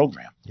Shield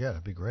program. Yeah,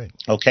 that'd be great.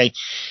 Okay.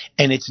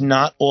 And it's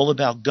not all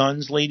about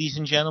guns, ladies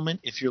and gentlemen.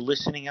 If you're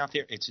listening out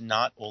there, it's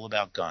not all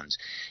about guns.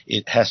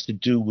 It has to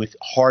do with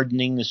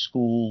hardening the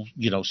school,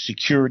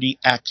 security,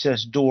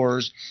 access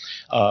doors,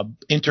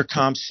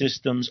 intercom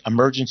systems,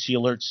 emergency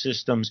alert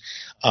systems.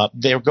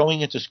 They're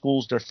going into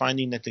schools. They're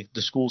finding that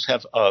the schools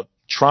have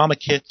trauma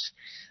kits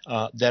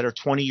that are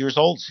 20 years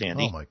old,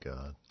 Sandy. Oh, my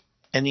God.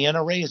 And the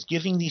NRA is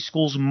giving these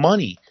schools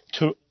money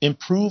to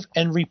improve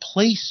and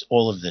replace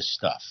all of this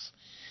stuff.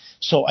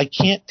 So I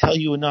can't tell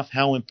you enough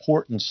how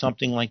important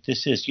something like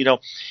this is,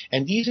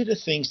 and these are the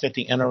things that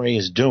the NRA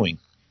is doing.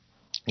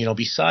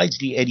 Besides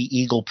the Eddie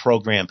Eagle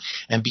program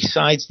and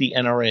besides the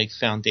NRA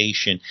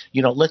Foundation,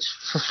 let's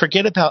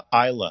forget about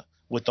Isla,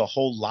 with the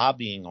whole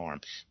lobbying arm.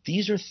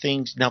 These are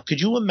things. Now, could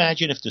you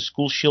imagine if the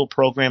School Shield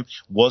program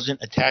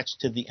wasn't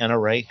attached to the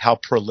NRA, how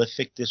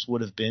prolific this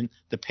would have been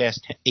the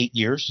past 8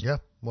 years? Yeah.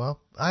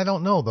 Well, I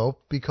don't know, though,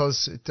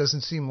 because it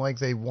doesn't seem like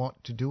they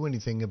want to do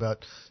anything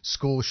about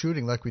school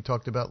shooting like we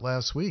talked about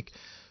last week.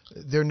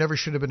 There never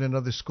should have been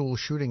another school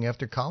shooting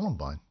after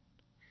Columbine.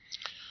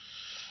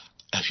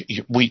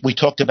 We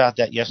talked about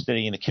that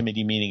yesterday in a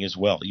committee meeting as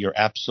well. You're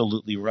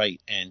absolutely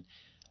right. And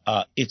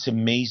it's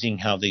amazing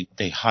how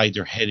they hide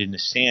their head in the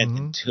sand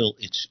until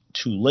it's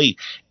too late.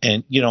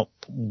 And,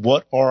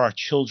 what are our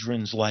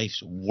children's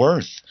lives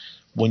worth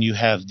when you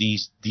have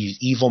these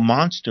evil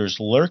monsters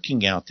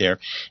lurking out there?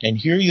 And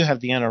here you have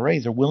the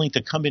NRA. They're willing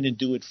to come in and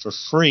do it for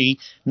free.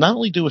 Not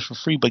only do it for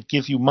free, but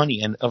give you money.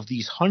 And of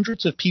these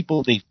hundreds of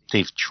people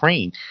they've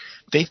trained,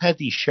 they've had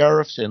these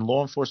sheriffs and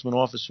law enforcement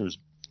officers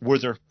where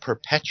they're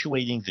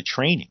perpetuating the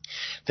training.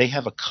 They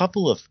have a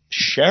couple of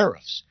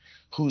sheriffs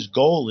whose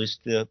goal is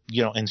to,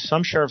 and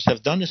some sheriffs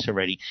have done this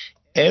already.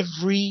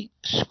 Every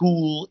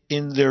school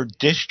in their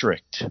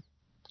district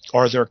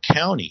or their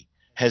county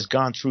has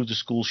gone through the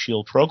School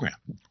Shield program.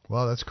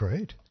 Wow, that's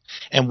great.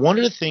 And one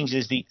of the things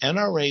is the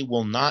NRA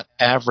will not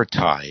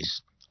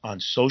advertise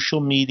on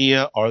social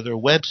media or their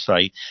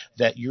website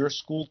that your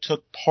school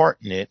took part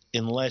in it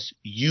unless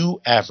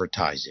you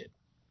advertise it.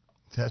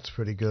 That's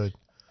pretty good.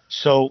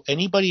 So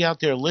anybody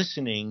out there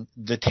listening,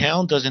 the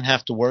town doesn't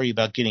have to worry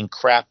about getting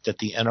crap that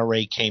the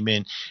NRA came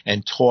in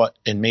and taught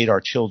and made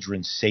our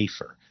children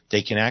safer.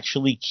 They can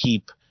actually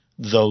keep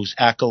those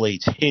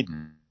accolades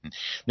hidden.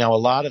 Now, a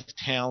lot of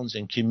towns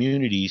and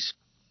communities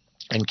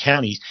and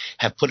counties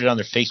have put it on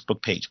their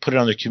Facebook page, put it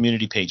on their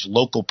community page.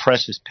 Local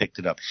press has picked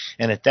it up.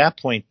 And at that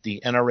point,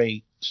 the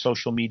NRA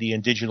social media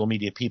and digital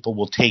media people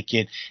will take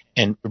it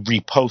and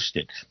repost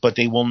it. But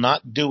they will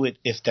not do it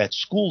if that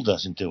school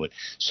doesn't do it.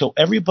 So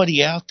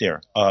everybody out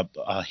there,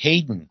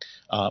 Hayden,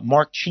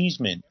 Mark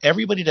Cheeseman,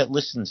 everybody that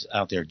listens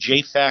out there,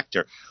 J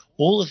Factor,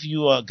 all of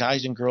you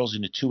guys and girls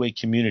in the 2A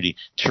community,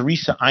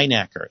 Teresa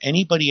Einacker,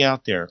 anybody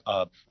out there,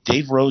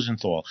 Dave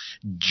Rosenthal,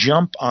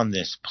 jump on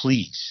this,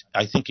 please.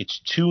 I think it's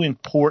too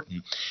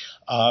important.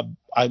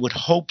 I would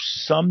hope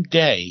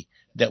someday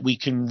that we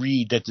can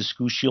read that the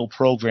School Shield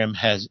program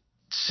has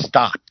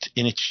stopped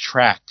in its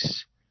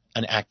tracks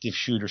an active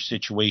shooter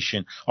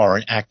situation or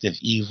an act of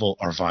evil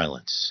or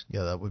violence.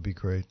 Yeah, that would be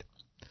great.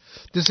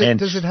 Does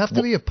it have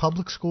to be a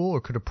public school,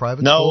 or could a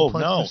private school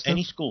apply to this?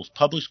 Any schools,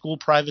 public school,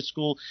 private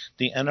school,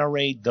 the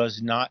NRA does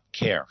not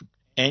care.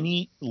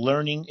 Any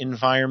learning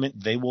environment,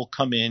 they will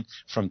come in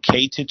from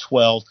K to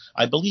 12.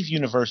 I believe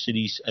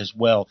universities as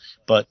well,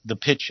 but the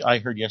pitch I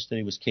heard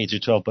yesterday was K to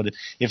 12. But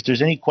if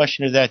there's any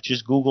question of that,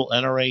 just Google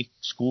NRA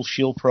School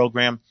Shield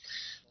Program.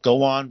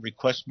 Go on,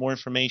 request more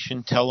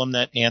information, tell them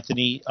that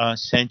Anthony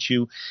sent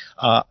you.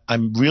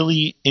 I'm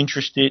really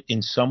interested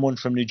in someone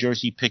from New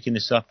Jersey picking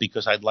this up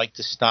because I'd like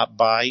to stop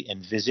by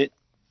and visit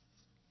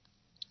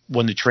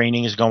when the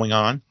training is going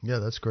on. Yeah,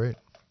 that's great.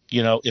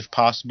 If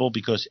possible,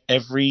 because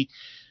every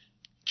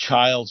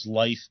child's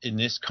life in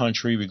this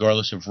country,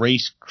 regardless of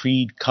race,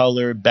 creed,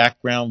 color,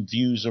 background,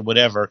 views, or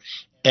whatever,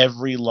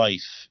 every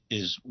life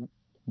is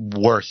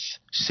worth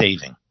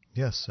saving.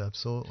 Yes,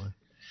 absolutely.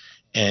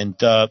 And,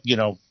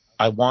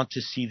 I want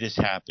to see this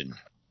happen.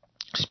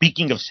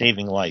 Speaking of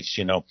saving lives,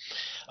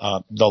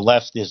 the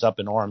left is up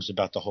in arms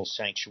about the whole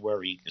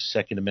sanctuary,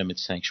 Second Amendment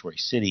sanctuary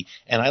city.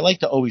 And I like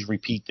to always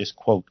repeat this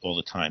quote all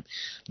the time.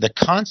 The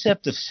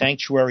concept of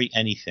sanctuary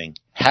anything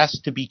has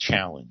to be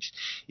challenged.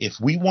 If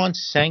we want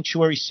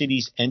sanctuary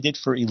cities ended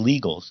for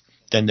illegals,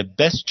 then the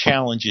best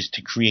challenge is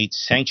to create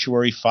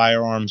sanctuary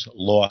firearms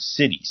law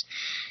cities.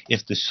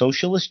 If the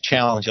socialists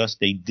challenge us,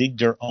 they dig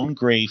their own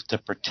grave to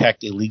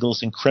protect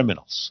illegals and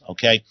criminals,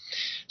 okay?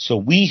 So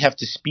we have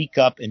to speak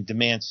up and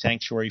demand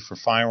sanctuary for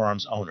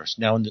firearms owners.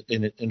 Now,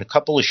 in a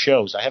couple of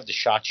shows, I have the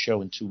SHOT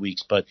show in 2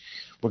 weeks, but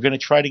we're going to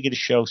try to get a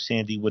show,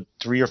 Sandy, with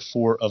 3 or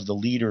 4 of the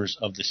leaders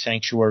of the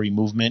sanctuary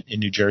movement in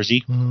New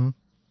Jersey. Mm-hmm.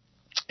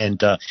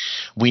 And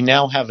we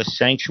now have a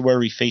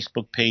sanctuary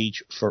Facebook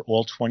page for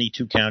all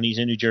 22 counties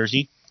in New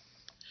Jersey,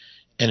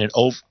 and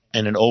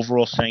an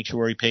overall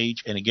sanctuary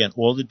page. And again,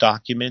 all the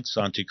documents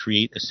on to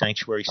create a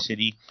sanctuary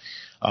city,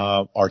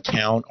 our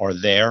town, are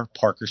there.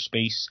 Parker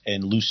Space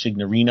and Lou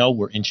Signorino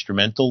were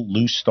instrumental.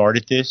 Lou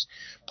started this.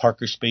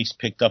 Parker Space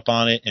picked up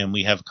on it, and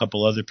we have a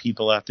couple other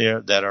people out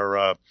there that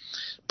are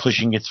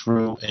pushing it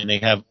through. And they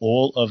have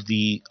all of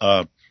the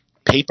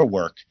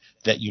paperwork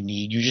that you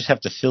need. You just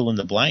have to fill in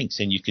the blanks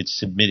and you could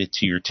submit it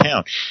to your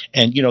town.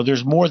 And,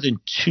 there's more than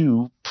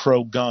 2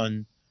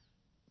 pro-gun,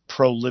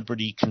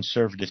 pro-liberty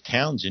conservative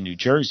towns in New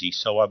Jersey.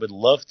 So I would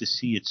love to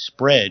see it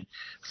spread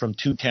from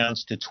 2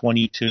 towns to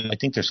 22. I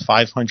think there's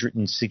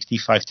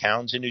 565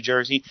 towns in New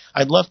Jersey.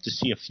 I'd love to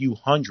see a few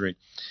hundred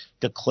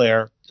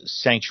declare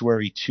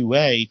sanctuary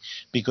 2A,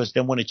 because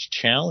then when it's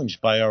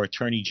challenged by our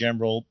attorney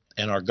general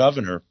and our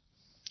governor,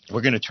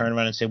 we're going to turn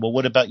around and say, well,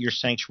 what about your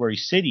sanctuary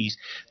cities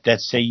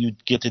that say you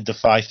get to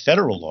defy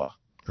federal law?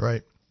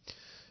 Right.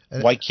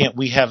 Why can't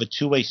we have a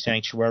 2A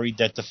sanctuary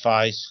that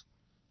defies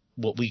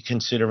what we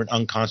consider an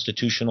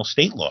unconstitutional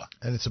state law.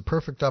 And it's a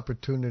perfect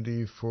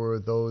opportunity for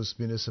those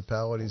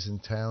municipalities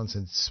and towns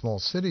and small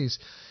cities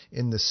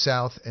in the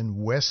south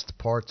and west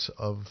parts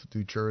of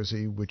New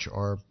Jersey, which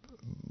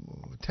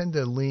tend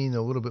to lean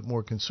a little bit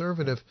more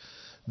conservative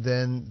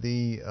than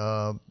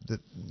to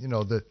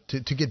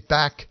get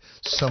back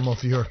some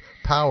of your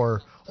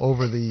power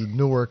over the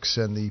Newarks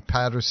and the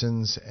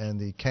Pattersons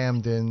and the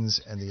Camdens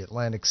and the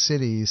Atlantic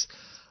cities,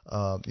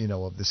 of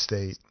the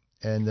state,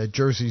 and the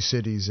Jersey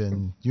cities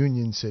and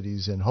Union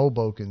cities and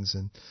Hobokens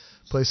and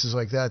places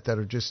like that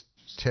are just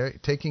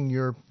taking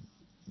your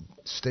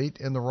state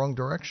in the wrong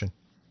direction.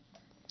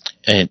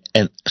 And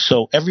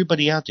so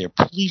everybody out there,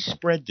 please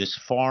spread this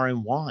far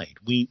and wide.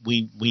 We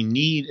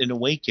need an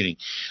awakening.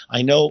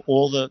 I know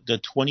all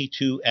the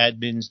 22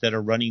 admins that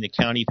are running the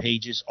county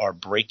pages are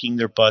breaking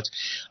their butts.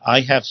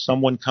 I have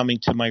someone coming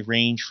to my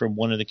range from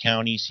one of the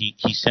counties. He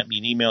sent me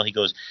an email. He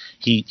goes,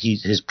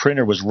 his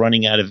printer was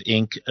running out of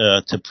ink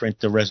to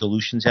print the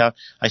resolutions out.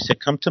 I said,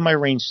 come to my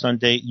range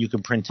Sunday. You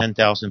can print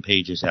 10,000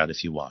 pages out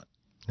if you want.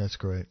 That's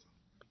great.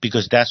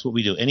 Because that's what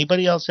we do.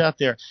 Anybody else out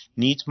there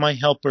needs my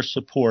help or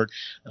support,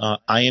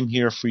 I am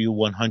here for you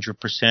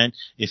 100%.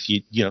 If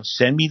you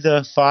send me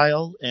the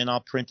file and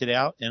I'll print it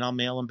out and I'll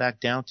mail them back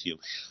down to you.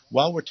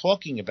 While we're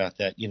talking about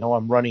that,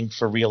 I'm running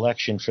for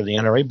re-election for the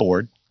NRA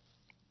board,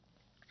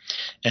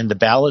 and the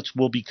ballots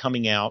will be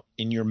coming out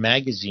in your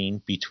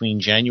magazine between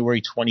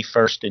January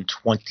 21st and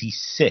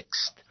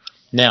 26th.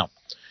 Now,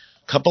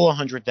 a couple of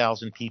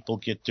 100,000 people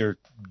get their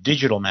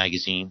digital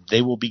magazine.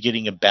 They will be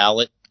getting a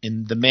ballot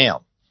in the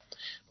mail.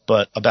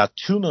 But about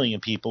 2 million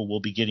people will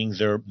be getting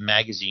their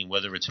magazine,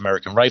 whether it's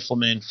American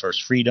Rifleman,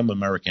 First Freedom,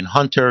 American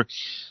Hunter,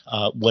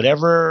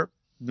 whatever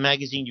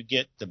magazine you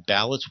get, the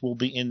ballots will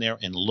be in there,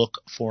 and look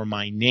for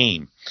my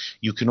name.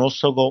 You can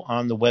also go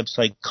on the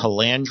website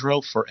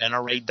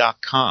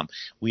calandrofornra.com.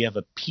 We have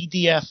a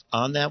PDF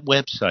on that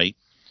website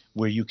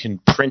where you can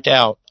print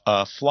out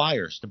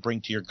flyers to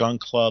bring to your gun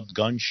club,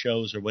 gun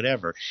shows, or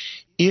whatever.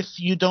 If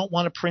you don't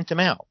want to print them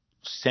out,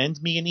 send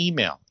me an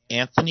email.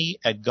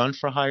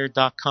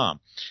 Anthony@gunforhire.com.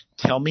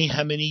 Tell me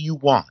how many you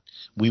want.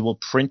 We will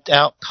print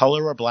out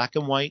color or black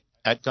and white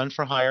at Gun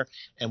for Hire,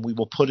 and we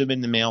will put them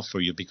in the mail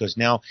for you. Because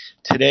now,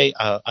 today,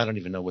 I don't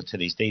even know what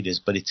today's date is,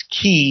 but it's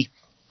key.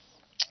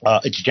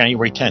 It's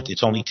January 10th.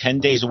 It's only 10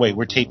 days away.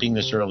 We're taping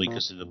this early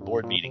because of the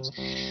board meetings.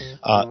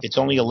 It's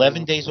only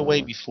 11 days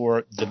away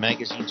before the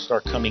magazines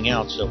start coming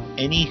out. So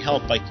any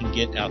help I can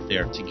get out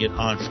there to get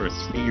on for a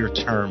 3-year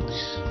term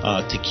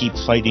to keep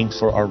fighting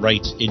for our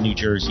rights in New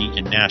Jersey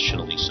and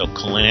nationally. So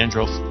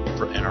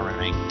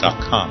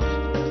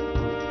calandrofornra.com.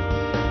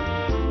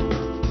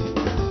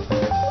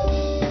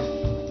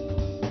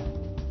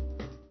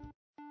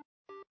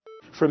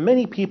 For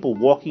many people,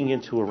 walking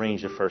into a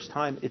range the first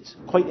time, it's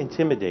quite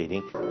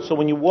intimidating. So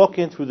when you walk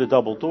in through the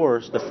double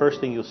doors, the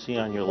first thing you'll see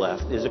on your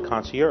left is a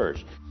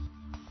concierge.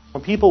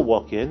 When people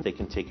walk in, they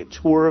can take a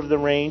tour of the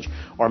range,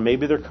 or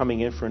maybe they're coming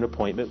in for an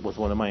appointment with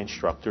one of my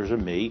instructors or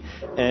me,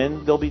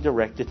 and they'll be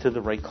directed to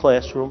the right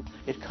classroom.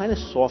 It kind of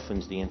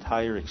softens the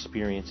entire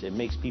experience. It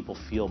makes people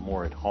feel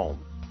more at home.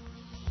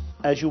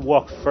 As you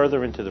walk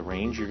further into the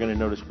range, you're going to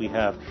notice we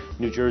have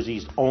New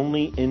Jersey's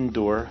only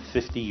indoor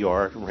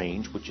 50-yard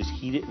range, which is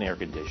heated and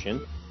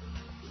air-conditioned.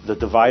 The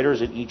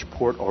dividers at each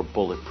port are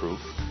bulletproof.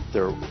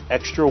 They're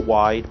extra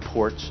wide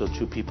ports so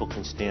 2 people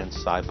can stand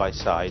side by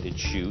side and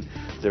shoot.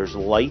 There's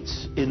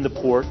lights in the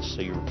ports,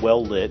 so you're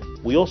well lit.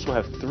 We also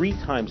have 3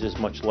 times as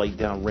much light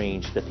down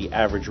range that the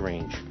average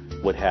range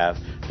would have,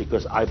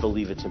 because I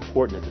believe it's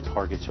important that the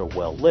targets are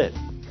well lit.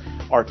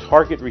 Our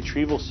target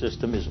retrieval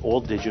system is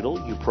all digital.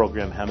 You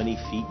program how many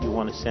feet you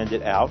want to send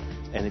it out,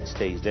 and it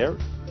stays there.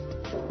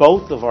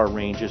 Both of our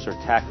ranges are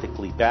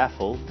tactically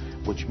baffled,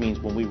 which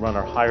means when we run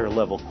our higher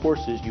level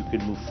courses, you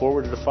can move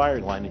forward to the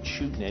firing line and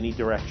shoot in any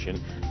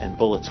direction, and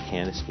bullets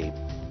can't escape.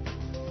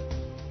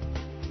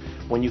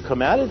 When you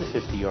come out of the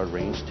 50-yard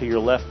range, to your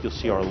left you'll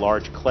see our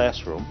large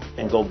classroom,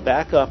 and go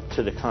back up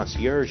to the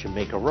concierge and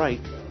make a right.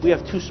 We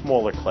have 2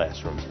 smaller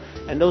classrooms,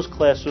 and those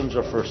classrooms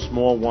are for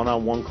small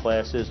one-on-one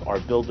classes, our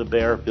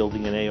Build-A-Bear,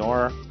 building an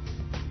AR.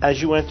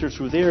 As you enter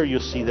through there, you'll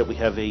see that we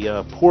have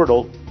a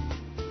portal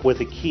with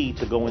a key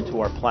to go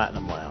into our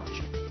Platinum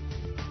Lounge.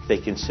 They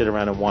can sit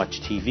around and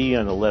watch TV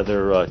on the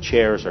leather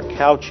chairs or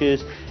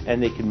couches,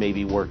 and they can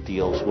maybe work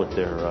deals with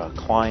their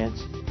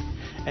clients.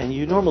 And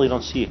you normally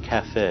don't see a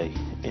cafe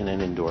in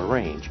an indoor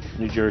range.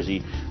 In New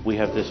Jersey, we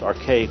have this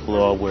archaic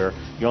law where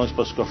you're only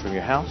supposed to go from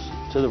your house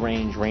to the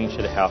range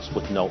to the house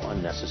with no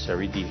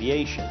unnecessary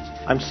deviations.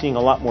 I'm seeing a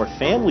lot more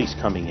families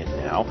coming in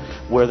now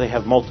where they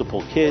have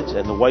multiple kids,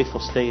 and the wife will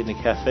stay in the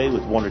cafe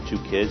with 1 or 2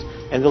 kids,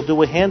 and they'll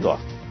do a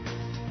handoff.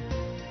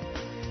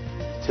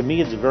 To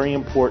me, it's very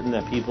important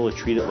that people are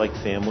treated like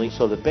family,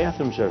 so the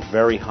bathrooms are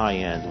very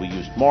high-end. We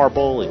use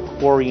marble and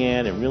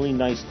Corian and really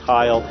nice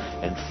tile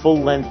and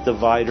full-length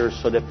dividers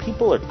so that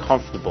people are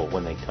comfortable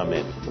when they come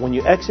in. When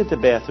you exit the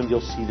bathroom,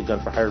 you'll see the Gun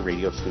for Hire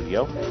radio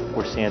studio,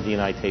 where Sandy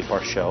and I tape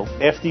our show.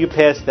 After you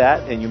pass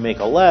that and you make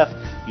a left,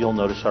 you'll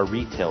notice our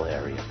retail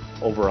area.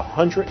 Over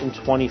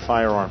 120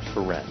 firearms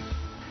for rent.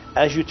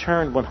 As you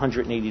turn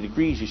 180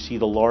 degrees, you see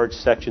the large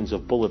sections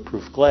of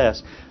bulletproof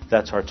glass.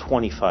 That's our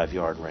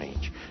 25-yard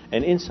range.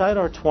 And inside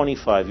our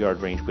 25-yard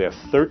range, we have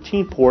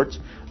 13 ports.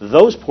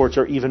 Those ports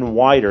are even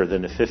wider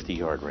than the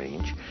 50-yard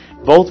range.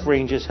 Both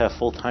ranges have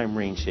full-time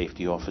range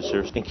safety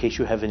officers. In case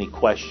you have any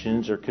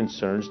questions or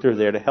concerns, they're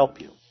there to help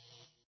you.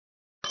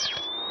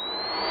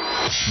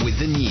 With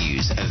the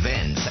news,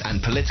 events,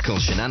 and political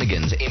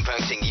shenanigans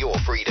impacting your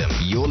freedom,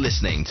 you're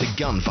listening to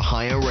Gun for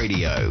Hire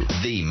Radio,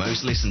 the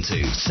most listened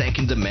to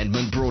Second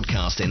Amendment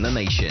broadcast in the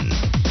nation.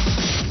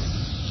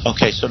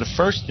 Okay, so the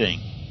first thing,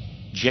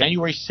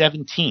 January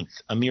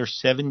 17th, a mere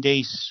 7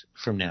 days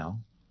from now,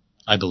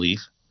 I believe,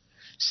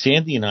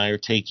 Sandy and I are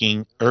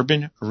taking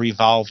Urban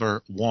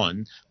Revolver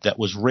 1 that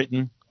was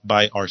written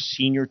by our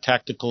senior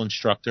tactical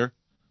instructor,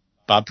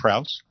 Bob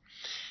Prowse.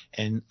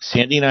 And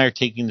Sandy and I are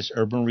taking this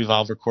Urban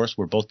Revolver course.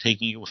 We're both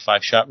taking it with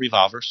 5-shot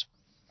revolvers.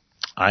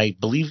 I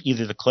believe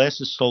either the class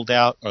is sold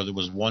out or there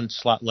was one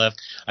slot left.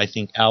 I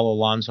think Al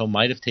Alonso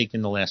might have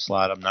taken the last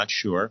slot. I'm not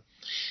sure.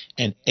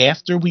 And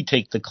after we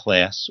take the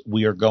class,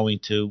 we are going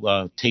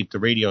to tape the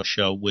radio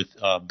show with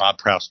Bob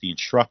Prowse, the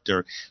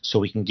instructor, so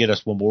we can get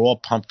us when we're all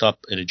pumped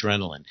up at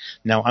adrenaline.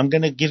 Now, I'm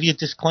going to give you a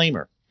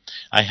disclaimer.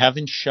 I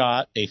haven't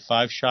shot a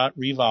 5-shot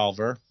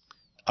revolver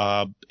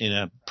in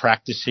a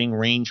practicing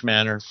range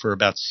manner for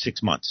about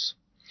 6 months.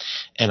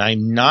 And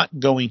I'm not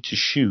going to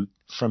shoot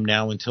from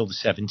now until the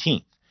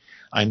 17th.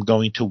 I'm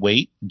going to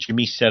wait.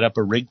 Jimmy set up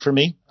a rig for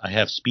me. I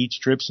have speed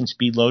strips and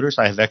speed loaders.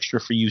 I have extra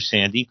for you,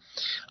 Sandy.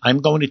 I'm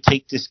going to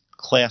take this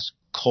class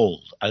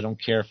cold. I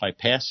don't care if I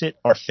pass it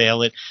or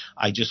fail it.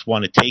 I just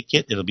want to take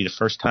it. It'll be the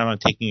first time I'm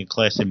taking a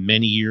class in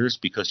many years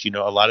because, you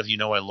know, a lot of you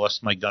know I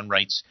lost my gun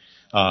rights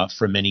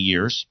for many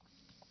years.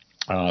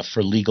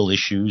 For legal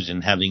issues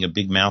and having a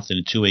big mouth in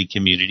the 2A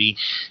community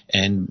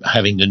and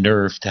having the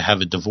nerve to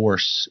have a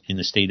divorce in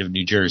the state of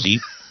New Jersey,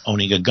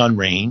 owning a gun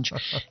range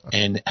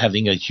and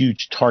having a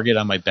huge target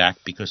on my back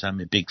because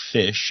I'm a big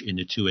fish in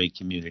the 2A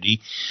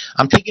community.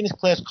 I'm taking this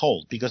class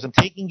cold because I'm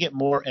taking it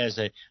more as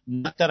a,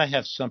 not that I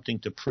have something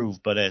to prove,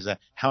 but as a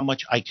how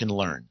much I can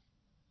learn.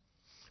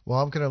 Well,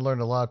 I'm going to learn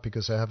a lot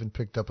because I haven't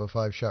picked up a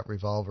 5-shot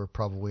revolver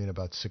probably in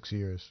about 6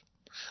 years.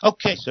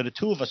 Okay, so the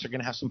two of us are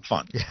going to have some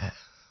fun. Yeah.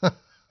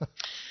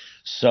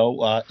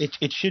 So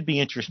it should be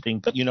interesting,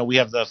 but, you know, we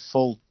have the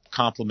full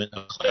complement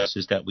of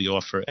classes that we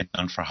offer at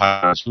Gun for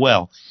Hire as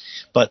well.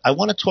 But I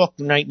want to talk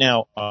right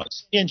now,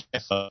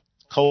 CNJF,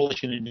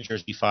 Coalition of New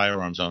Jersey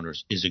Firearms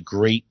Owners, is a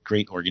great,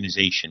 great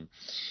organization.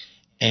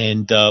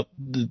 And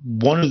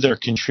one of their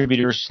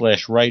contributors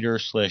 / writer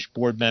 /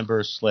 board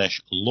member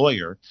 /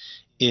 lawyer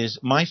is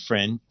my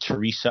friend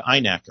Teresa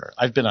Einacker.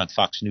 I've been on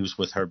Fox News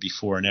with her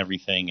before and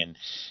everything, and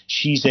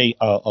she's a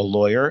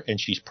lawyer,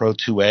 and she's pro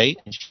 2A,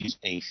 and she's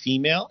a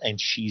female, and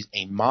she's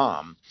a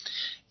mom.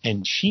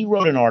 And she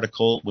wrote an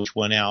article which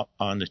went out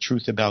on the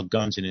Truth About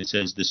Guns, and it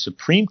says, the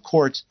Supreme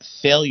Court's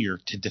failure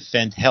to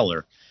defend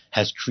Heller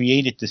has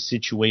created the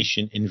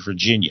situation in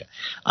Virginia.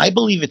 I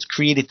believe it's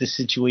created the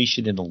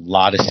situation in a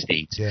lot of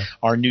states. Yeah.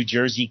 Our New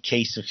Jersey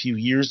case a few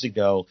years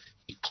ago,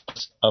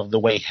 because of the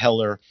way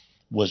Heller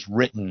was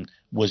written,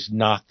 was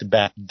knocked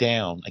back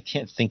down. I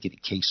can't think of the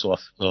case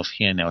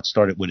offhand now. It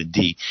started with a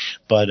D.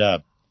 But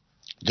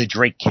the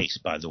Drake case,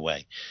 by the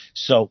way.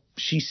 So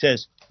she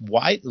says,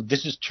 why?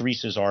 This is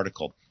Teresa's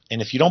article.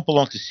 And if you don't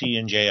belong to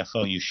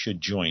CNJFO, you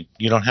should join.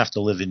 You don't have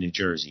to live in New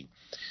Jersey.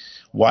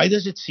 Why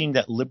does it seem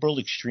that liberal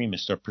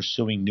extremists are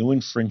pursuing new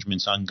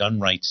infringements on gun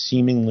rights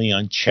seemingly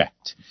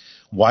unchecked?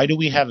 Why do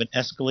we have an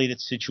escalated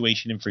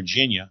situation in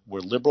Virginia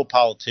where liberal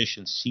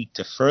politicians seek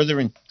to further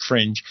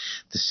infringe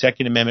the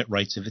Second Amendment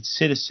rights of its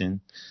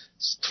citizens,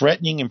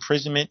 threatening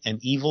imprisonment and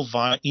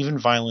even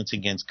violence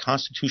against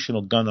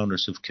constitutional gun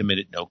owners who've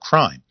committed no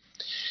crime?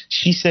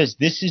 She says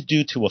this is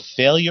due to a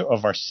failure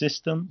of our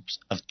systems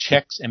of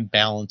checks and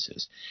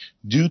balances,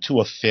 due to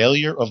a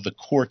failure of the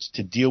courts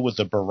to deal with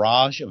a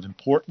barrage of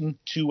important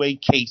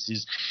 2A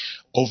cases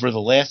over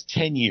the last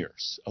 10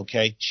 years.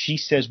 Okay, she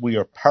says we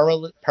are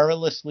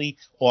perilously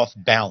off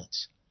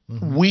balance.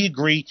 Mm-hmm. We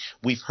agree.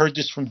 We've heard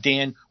this from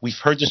Dan. We've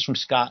heard this from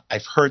Scott.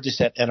 I've heard this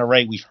at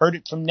NRA. We've heard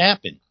it from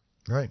Knappen.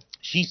 Right.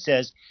 She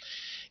says,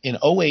 in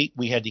 2008,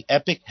 we had the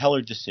epic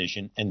Heller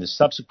decision and the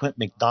subsequent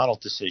McDonald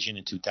decision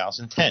in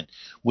 2010,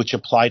 which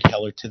applied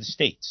Heller to the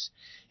states.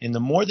 In the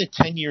more than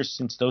 10 years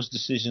since those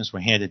decisions were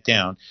handed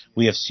down,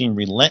 we have seen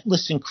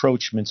relentless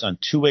encroachments on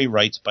 2A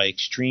rights by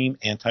extreme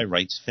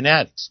anti-rights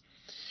fanatics.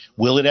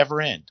 Will it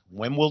ever end?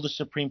 When will the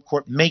Supreme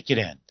Court make it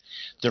end?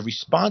 The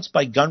response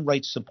by gun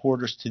rights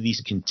supporters to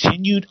these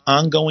continued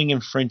ongoing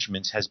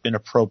infringements has been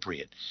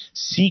appropriate.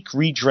 Seek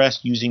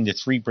redress using the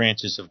three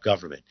branches of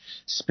government.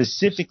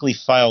 Specifically,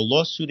 file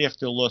lawsuit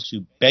after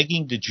lawsuit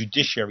begging the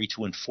judiciary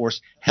to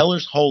enforce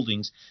Heller's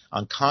holdings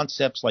on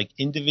concepts like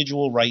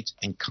individual rights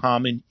and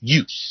common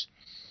use.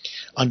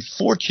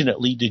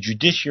 Unfortunately, the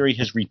judiciary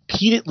has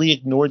repeatedly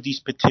ignored these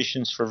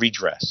petitions for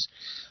redress.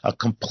 A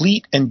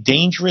complete and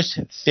dangerous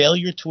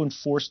failure to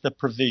enforce the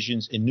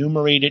provisions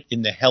enumerated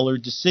in the Heller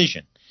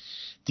decision.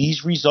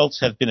 These results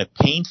have been a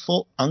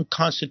painful,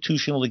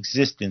 unconstitutional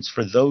existence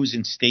for those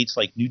in states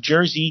like New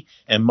Jersey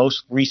and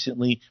most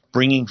recently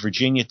bringing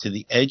Virginia to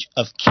the edge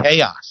of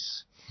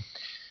chaos.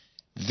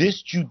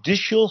 This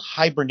judicial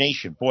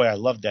hibernation, boy, I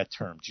love that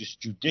term, just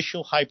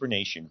judicial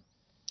hibernation,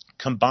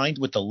 combined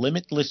with the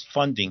limitless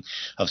funding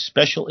of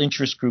special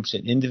interest groups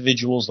and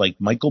individuals like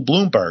Michael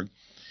Bloomberg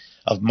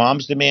of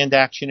Moms Demand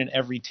Action in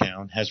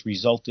Everytown, has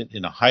resulted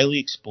in a highly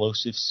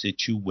explosive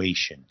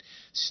situation.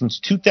 Since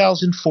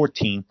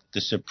 2014,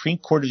 the Supreme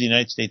Court of the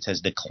United States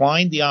has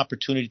declined the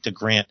opportunity to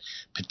grant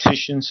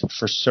petitions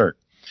for cert.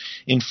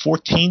 In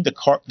 14, the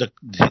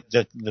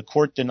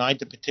court denied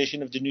the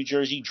petition of the New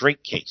Jersey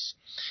Drake case.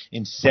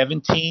 In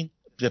 17,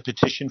 the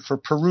petition for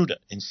Peruta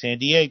in San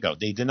Diego,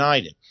 they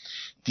denied it.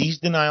 These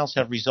denials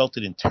have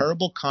resulted in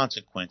terrible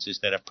consequences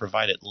that have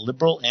provided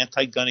liberal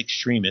anti-gun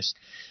extremists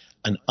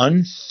an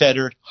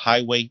unfettered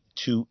highway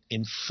to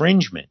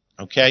infringement.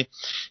 Okay.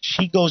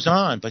 She goes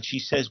on, but she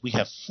says we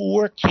have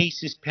 4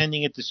 cases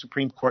pending at the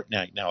Supreme Court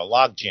now. Now, a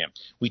logjam.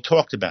 We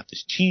talked about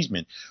this.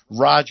 Cheeseman,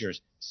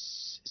 Rogers,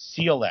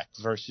 Siolek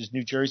versus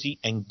New Jersey,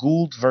 and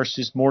Gould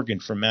versus Morgan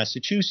from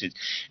Massachusetts.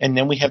 And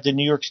then we have the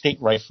New York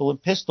State rifle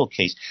and pistol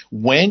case.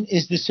 When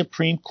is the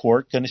Supreme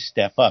Court going to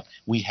step up?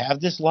 We have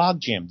this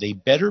logjam. They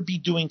better be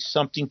doing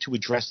something to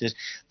address this.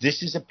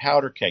 This is a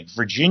powder keg.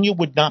 Virginia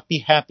would not be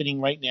happening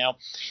right now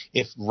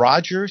if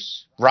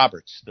Roberts,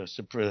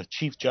 the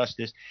Chief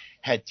Justice,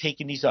 had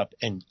taken these up.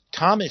 And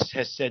Thomas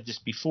has said this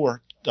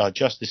before,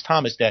 Justice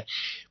Thomas, that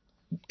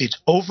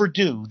it's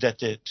overdue that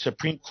the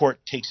Supreme Court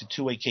takes a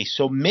two-way case.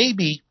 So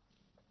maybe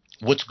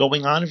what's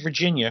going on in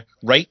Virginia,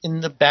 right in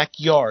the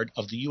backyard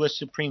of the U.S.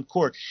 Supreme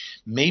Court,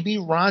 maybe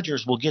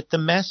Rogers will get the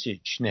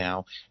message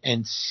now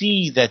and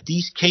see that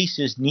these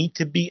cases need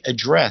to be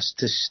addressed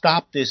to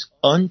stop this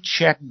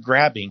unchecked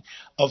grabbing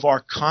of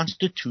our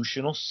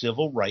constitutional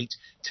civil rights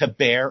to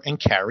bear and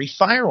carry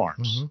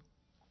firearms. Mm-hmm.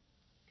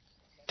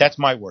 That's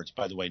my words,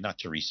 by the way, not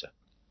Teresa.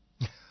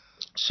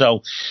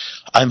 So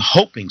I'm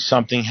hoping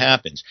something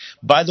happens.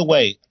 By the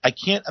way, I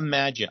can't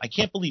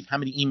believe how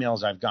many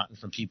emails I've gotten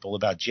from people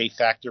about Jay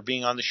Factor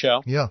being on the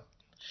show. Yeah.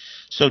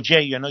 So,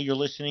 Jay, I know you're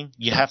listening.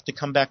 You have to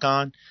come back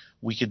on.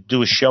 We could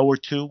do a show or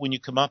two when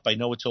you come up. I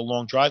know it's a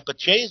long drive, but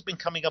Jay has been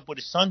coming up with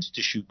his sons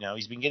to shoot now.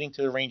 He's been getting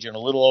to the range in a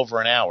little over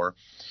an hour.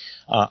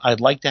 I'd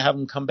like to have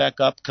him come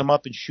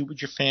up and shoot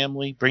with your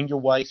family. Bring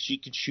your wife. She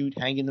can shoot,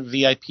 hang in the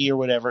VIP or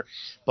whatever.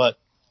 But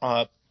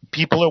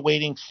people are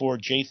waiting for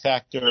J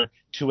Factor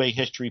 2A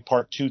History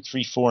Part 2,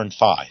 3, 4, and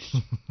 5.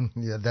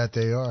 Yeah, that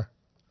they are.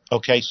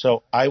 Okay,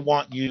 so I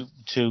want you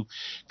to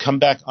come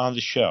back on the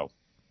show.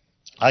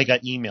 I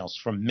got emails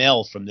from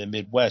Mel from the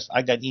Midwest.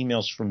 I got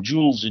emails from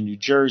Jules in New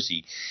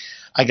Jersey.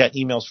 I got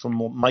emails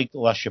from Mike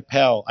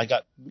LaChapelle. I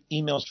got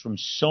emails from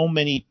so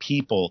many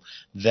people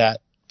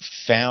that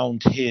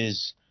found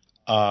his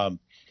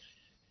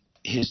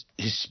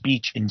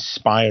speech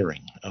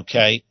inspiring,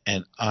 okay?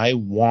 And I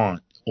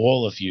want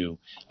all of you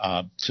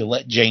to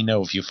let Jay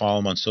know, if you follow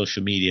him on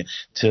social media,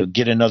 to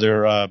get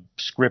another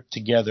script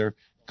together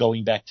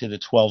going back to the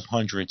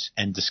 1200s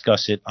and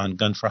discuss it on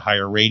Gun for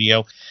Hire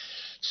Radio.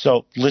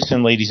 So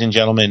listen, ladies and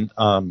gentlemen,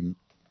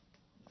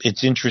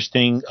 it's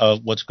interesting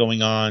what's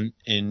going on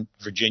in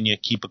Virginia.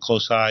 Keep a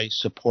close eye.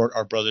 Support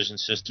our brothers and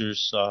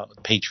sisters,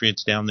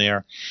 patriots down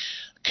there.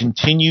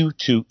 Continue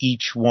to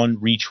each one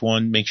reach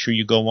one. Make sure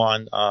you go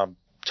on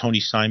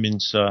Tony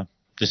Simon's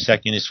the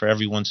second is for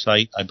everyone's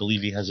site. I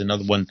believe he has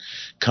another one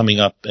coming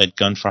up at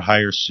Gun for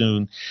Hire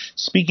soon.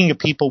 Speaking of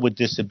people with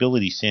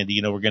disabilities,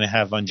 Sandy, we're going to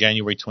have on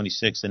January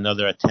 26th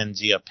another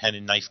Atenzia pen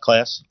and knife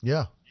class.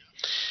 Yeah.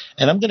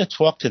 And I'm going to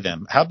talk to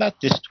them. How about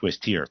this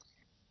twist here?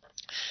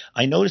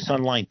 I notice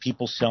online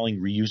people selling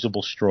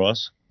reusable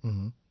straws.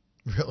 Mm-hmm.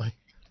 Really?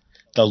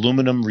 The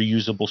aluminum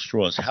reusable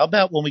straws. How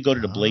about when we go to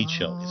the Blade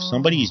Show? If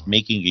somebody is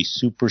making a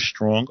super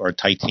strong or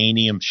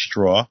titanium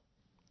straw,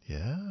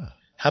 yeah.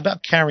 How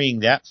about carrying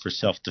that for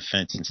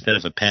self-defense instead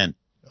of a pen?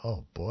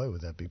 Oh, boy,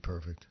 would that be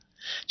perfect.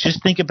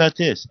 Just think about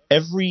this.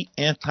 Every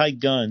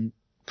anti-gun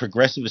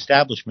progressive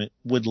establishment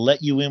would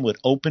let you in with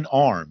open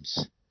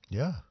arms.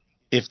 Yeah.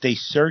 If they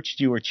searched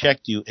you or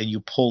checked you and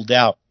you pulled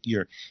out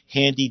your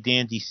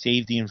handy-dandy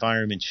save the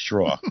environment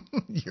straw.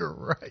 You're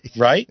right.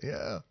 Right?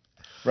 Yeah.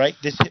 Right?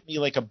 This hit me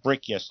like a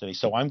brick yesterday.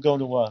 So I'm going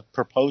to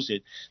propose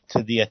it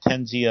to the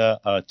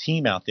Atenzia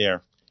team out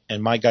there.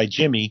 And my guy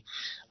Jimmy,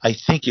 I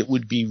think it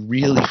would be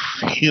really,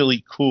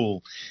 really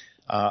cool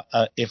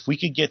if we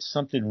could get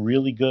something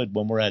really good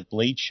when we're at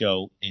Blade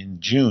Show in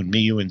June, me,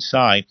 you, and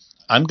Cy.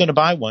 I'm going to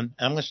buy one,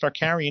 and I'm going to start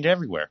carrying it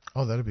everywhere.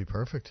 Oh, that'd be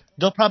perfect.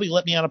 They'll probably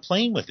let me on a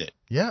plane with it.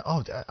 Yeah,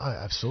 I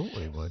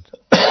absolutely would.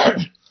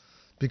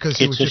 Because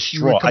you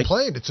would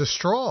complain. It's a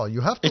straw.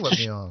 You have to let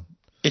me on.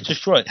 It's a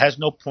straw. It has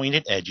no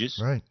pointed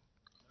edges. Right.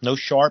 No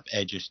sharp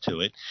edges to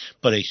it,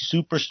 but a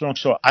super strong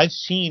straw. I've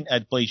seen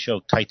at Blade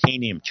Show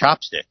titanium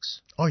chopsticks.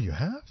 Oh, you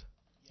have?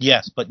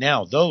 Yes, but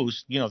now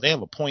those, they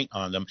have a point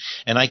on them,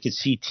 and I could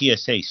see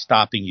TSA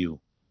stopping you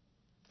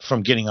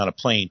from getting on a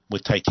plane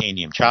with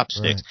titanium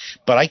chopsticks, right.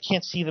 But I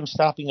can't see them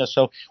stopping us.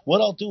 So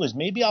what I'll do is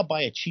maybe I'll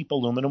buy a cheap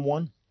aluminum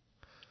one.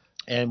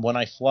 And when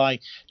I fly,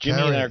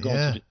 Jimmy and I are going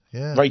to the,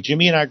 yeah. right.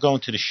 Jimmy and I are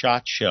going to the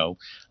SHOT Show,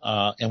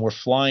 and we're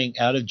flying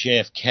out of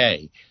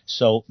JFK.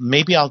 So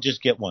maybe I'll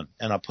just get one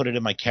and I'll put it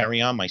in my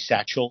carry-on, my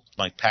satchel,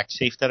 my pack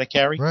safe that I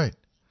carry, Right.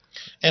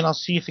 and I'll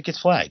see if it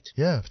gets flagged.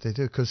 Yeah, if they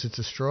do, because it's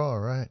a straw,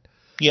 right?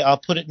 Yeah,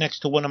 I'll put it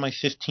next to one of my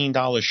 $15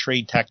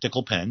 Schrade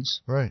tactical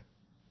pens, Right.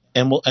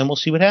 and we'll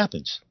see what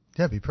happens.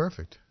 Yeah, it'd be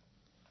perfect.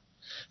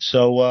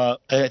 So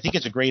I think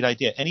it's a great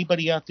idea.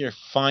 Anybody out there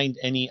find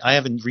any? I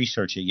haven't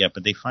researched it yet,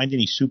 but they find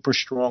any super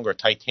strong or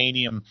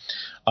titanium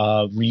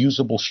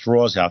reusable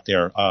straws out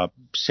there?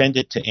 Send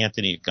it to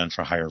Anthony at Gun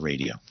for Hire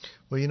Radio.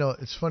 Well,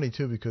 it's funny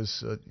too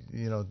because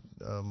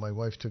my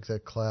wife took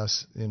that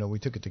class. We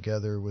took it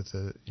together with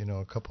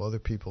a couple other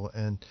people,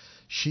 and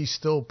she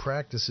still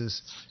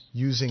practices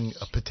using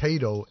a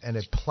potato and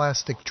a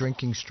plastic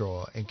drinking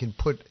straw, and can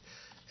put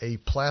a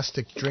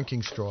plastic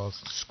drinking straw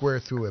square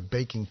through a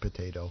baking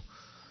potato.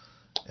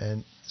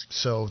 And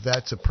so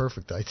that's a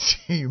perfect idea.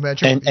 You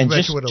imagine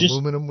what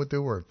aluminum would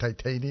do, or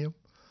titanium?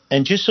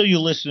 And just so you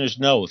listeners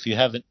know, if you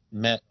haven't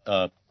met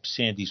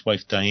Sandy's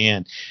wife,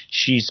 Diane,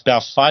 she's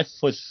about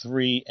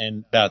 5'3"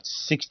 and about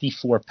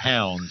 64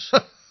 pounds,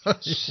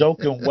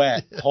 soaking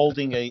wet,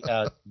 holding a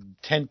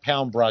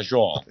 10-pound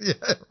brajol. Yeah,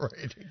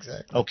 right,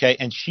 exactly. Okay,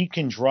 and she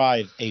can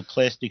drive a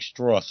plastic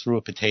straw through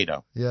a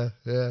potato. Yeah,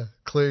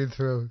 clean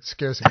through.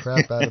 Scares the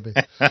crap out of me.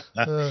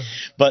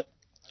 But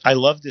I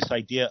love this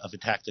idea of a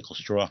tactical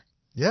straw.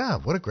 Yeah,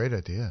 what a great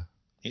idea.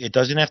 It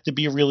doesn't have to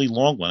be a really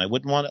long one. I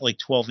wouldn't want it like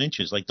 12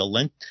 inches, like the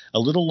length, a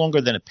little longer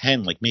than a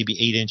pen, like maybe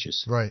 8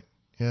 inches. Right,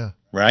 yeah.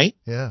 Right?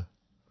 Yeah.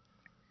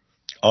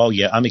 Oh,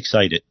 yeah, I'm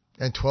excited.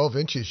 And 12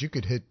 inches, you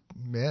could hit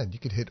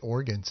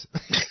organs.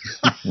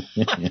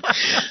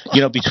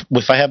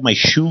 If I have my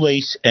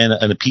shoelace and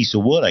a piece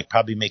of wood, I'd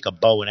probably make a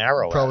bow and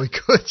arrow. Probably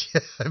could,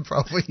 yeah,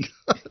 probably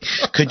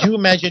could. Could you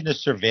imagine the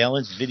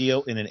surveillance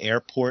video in an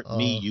airport,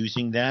 me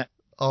using that?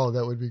 Oh,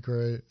 that would be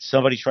great.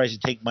 Somebody tries to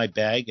take my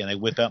bag, and I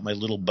whip out my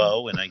little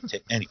bow, and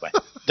anyway.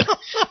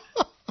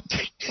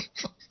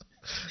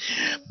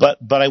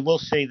 But I will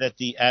say that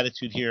the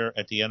attitude here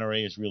at the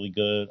NRA is really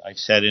good. I've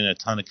sat in a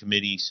ton of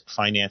committees,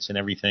 finance and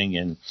everything,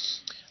 and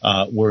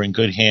we're in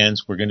good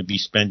hands. We're going to be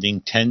spending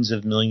tens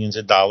of millions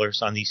of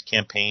dollars on these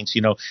campaigns.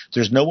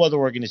 There's no other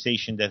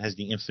organization that has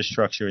the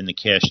infrastructure and the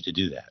cash to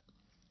do that.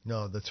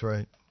 No, that's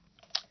right.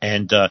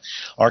 And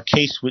our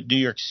case with New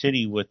York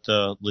City with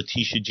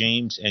Letitia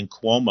James and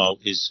Cuomo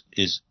is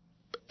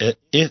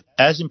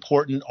as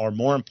important or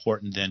more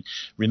important than,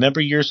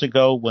 remember years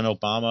ago when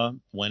Obama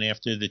went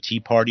after the Tea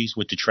Parties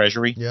with the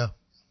Treasury? Yeah.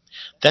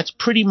 That's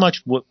pretty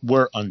much what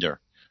we're under.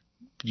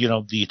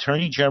 The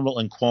Attorney General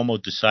and Cuomo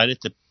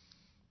decided to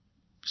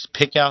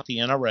pick out the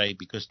NRA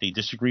because they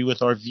disagree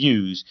with our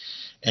views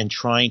and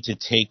trying to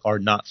take our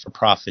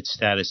not-for-profit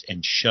status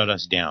and shut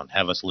us down,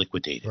 have us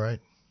liquidated. Right.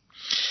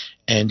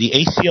 And the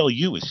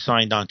ACLU is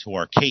signed on to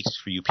our case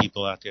for you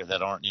people out there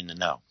that aren't in the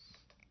know.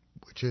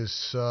 Which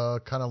is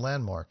kind of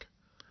landmark.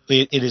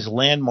 It is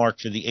landmark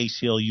for the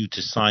ACLU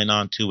to sign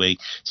on to a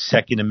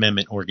Second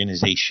Amendment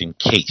organization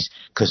case,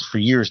 because for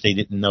years they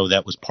didn't know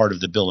that was part of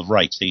the Bill of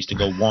Rights. They used to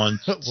go 1,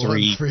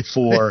 3,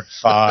 4,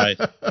 5.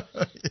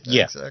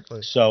 Yeah,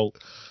 exactly. So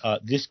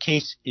this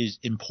case is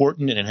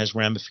important and it has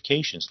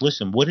ramifications.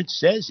 Listen, what it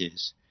says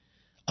is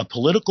a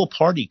political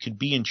party could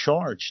be in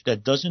charge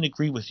that doesn't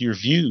agree with your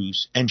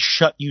views and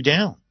shut you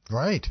down.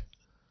 Right.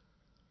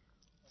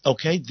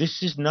 Okay,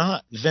 this is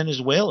not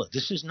Venezuela.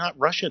 This is not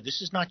Russia.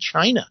 This is not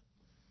China.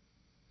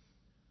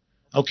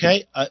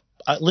 Okay,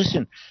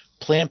 listen,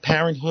 Planned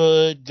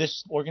Parenthood,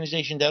 this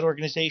organization, that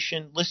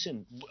organization.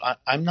 Listen,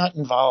 I'm not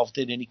involved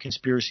in any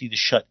conspiracy to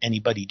shut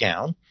anybody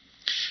down,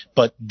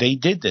 but they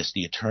did this.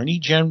 The Attorney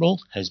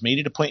General has made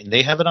it a point, and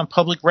they have it on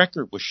public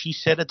record where she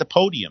said at the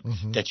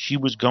podium that she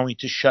was going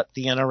to shut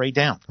the NRA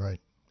down.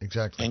 Right,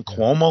 exactly. And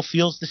Cuomo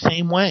feels the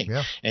same way,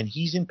 and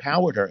he's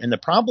empowered her. And the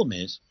problem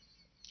is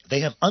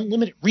they have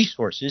unlimited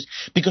resources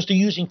because they're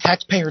using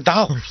taxpayer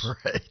dollars.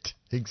 Right.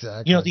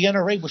 Exactly. The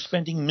NRA was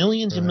spending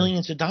millions and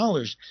millions of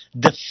dollars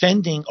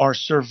defending our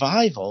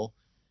survival,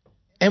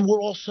 and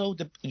we're also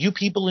you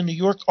people in New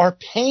York are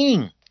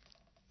paying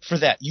for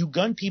that. You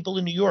gun people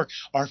in New York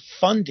are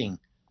funding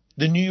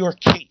the New York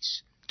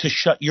case to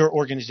shut your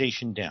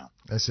organization down.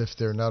 As if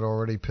they're not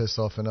already pissed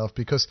off enough,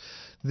 because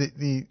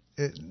the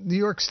New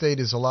York State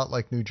is a lot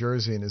like New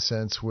Jersey in a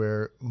sense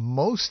where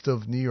most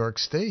of New York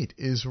State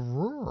is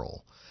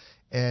rural,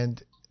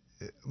 and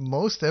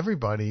most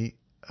everybody.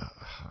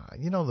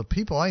 The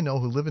people I know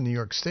who live in New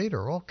York State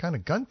are all kind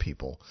of gun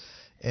people,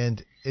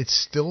 and it's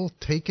still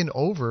taken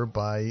over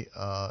by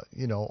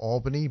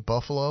Albany,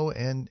 Buffalo,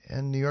 and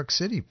New York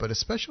City, but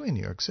especially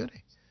New York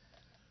City.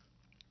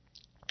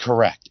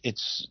 Correct.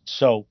 It's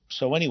so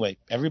anyway,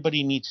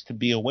 everybody needs to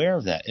be aware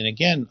of that. And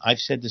again, I've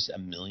said this a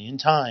million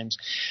times,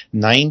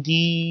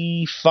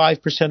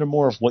 95% or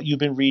more of what you've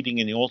been reading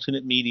in the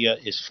alternate media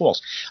is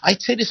false. I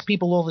say this to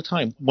people all the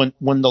time. When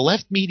the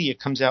left media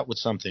comes out with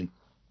something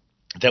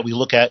that we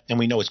look at and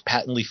we know it's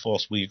patently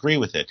false, we agree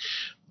with it.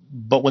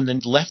 But when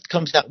the left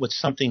comes out with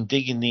something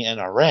digging the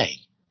NRA,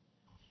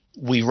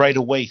 we right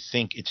away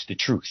think it's the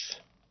truth,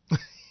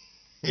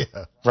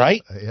 Yeah.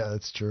 right? Yeah,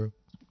 that's true.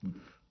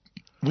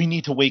 We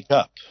need to wake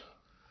up,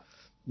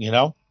 you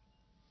know?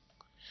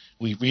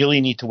 We really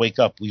need to wake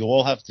up. We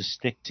all have to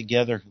stick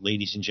together,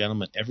 ladies and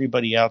gentlemen.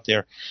 Everybody out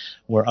there,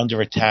 we're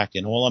under attack.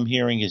 And all I'm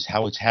hearing is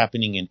how it's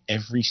happening in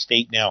every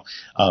state now.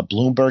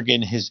 Bloomberg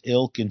and his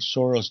ilk and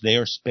Soros, they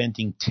are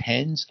spending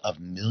tens of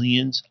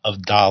millions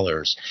of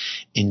dollars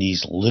in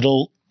these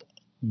little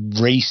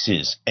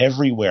races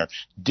everywhere,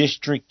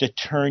 district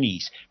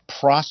attorneys,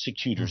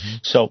 prosecutors. Mm-hmm.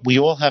 So we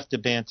all have to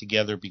band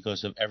together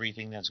because of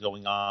everything that's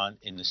going on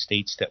in the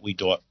states that we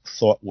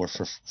thought were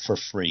for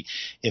free.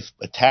 If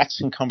attacks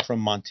can come from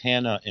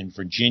Montana and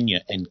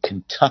Virginia and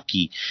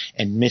Kentucky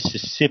and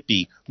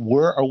Mississippi,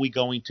 where are we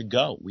going to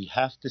go? We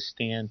have to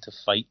stand to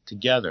fight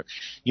together.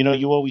 You know,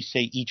 you always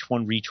say each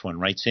one reach one,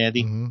 right,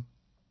 Sandy?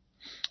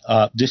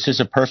 Mm-hmm. This is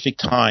a perfect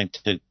time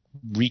to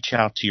reach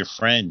out to your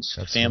friends,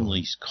 Absolutely.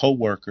 families,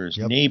 coworkers,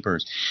 Yep.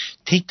 neighbors.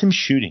 Take them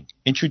shooting,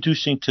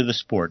 introduce them to the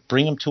sport,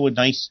 bring them to a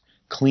nice,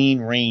 clean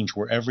range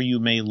wherever you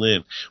may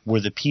live, where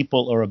the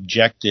people are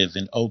objective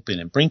and open,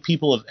 and bring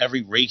people of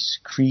every race,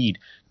 creed,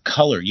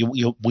 color.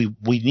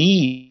 We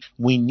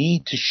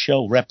need to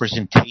show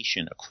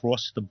representation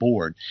across the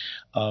board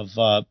of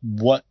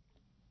what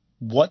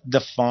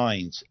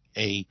defines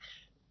a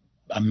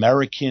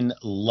American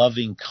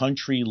loving,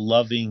 country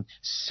loving,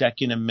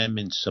 Second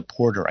Amendment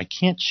supporter. I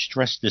can't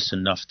stress this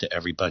enough to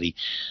everybody.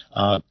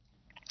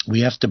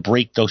 We have to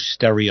break those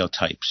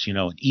stereotypes. You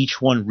know, each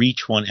one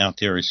reach one out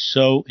there is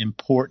so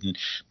important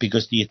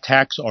because the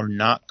attacks are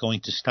not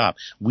going to stop.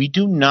 We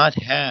do not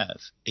have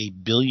a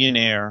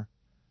billionaire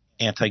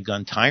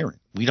anti-gun tyrant.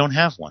 We don't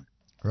have one.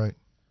 Right.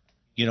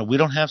 You know, we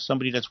don't have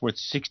somebody that's worth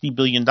 $60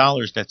 billion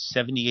that's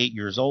 78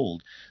 years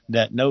old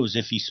that knows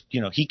if he's, you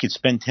know, he could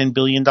spend $10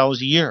 billion a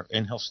year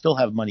and he'll still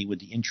have money with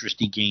the interest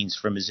he gains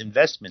from his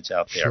investments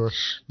out there.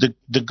 Sure.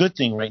 The good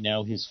thing right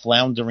now, his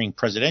floundering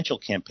presidential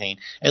campaign,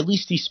 at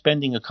least he's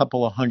spending a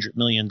couple of $100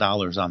 million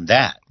on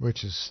that.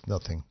 Which is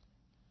nothing.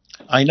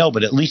 I know,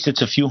 but at least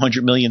it's a few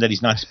 $100 million that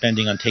he's not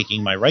spending on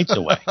taking my rights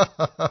away.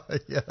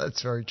 Yeah,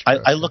 that's very true.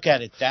 I look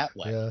at it that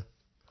way. Yeah.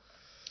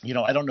 You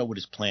know, I don't know what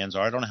his plans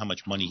are. I don't know how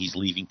much money he's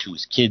leaving to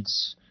his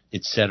kids,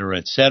 et cetera,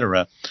 et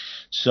cetera.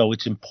 So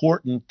it's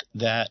important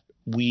that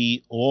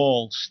we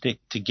all stick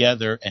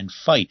together and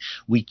fight.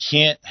 We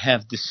can't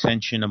have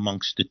dissension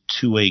amongst the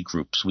 2A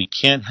groups. We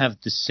can't have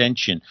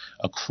dissension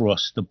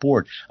across the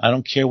board. I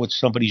don't care what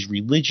somebody's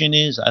religion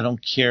is. I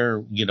don't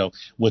care, you know,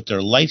 what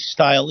their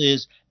lifestyle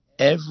is.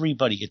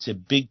 Everybody, it's a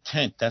big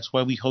tent. That's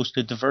why we host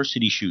the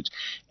diversity shoots.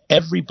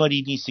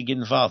 Everybody needs to get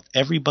involved.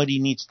 Everybody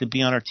needs to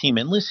be on our team.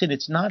 And listen,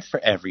 it's not for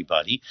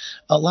everybody.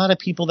 A lot of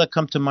people that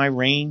come to my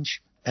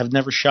range have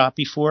never shot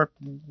before.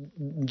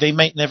 They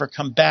might never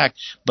come back,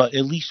 but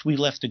at least we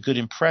left a good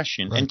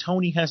impression. Right. And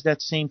Tony has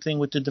that same thing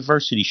with the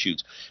diversity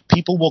shoots.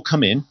 People will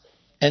come in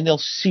and they'll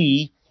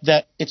see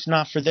that it's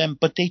not for them,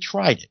 but they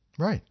tried it.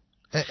 Right.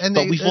 And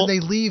But they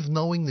leave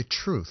knowing the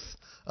truth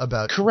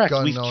about Correct.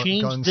 gun, We've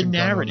changed guns the and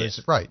gun narrative.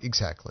 owners. Right,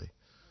 exactly.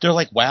 They're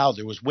like, wow,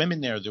 there was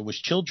women there was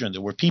children,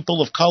 there were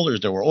people of color,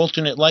 there were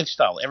alternate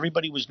lifestyle.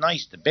 Everybody was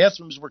nice. The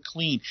bathrooms were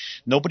clean.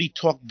 Nobody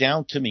talked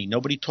down to me.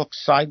 Nobody talked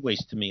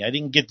sideways to me. I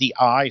didn't get the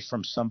eye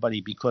from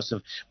somebody because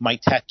of my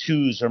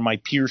tattoos or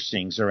my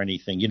piercings or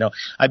anything. You know,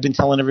 I've been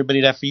telling everybody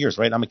that for years,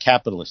 right? I'm a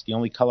capitalist. The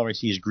only color I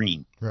see is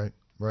green. Right,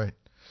 right.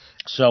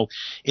 So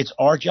it's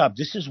our job.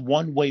 This is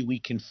one way we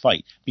can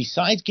fight.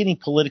 Besides getting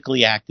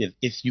politically active,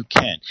 if you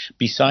can,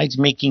 besides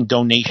making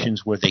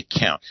donations where they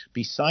count,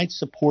 besides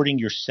supporting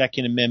your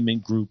Second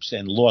Amendment groups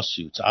and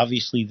lawsuits,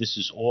 obviously this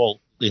is all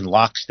in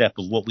lockstep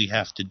of what we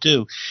have to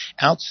do.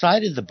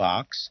 Outside of the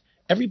box,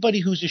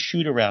 everybody who's a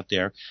shooter out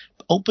there,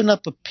 open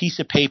up a piece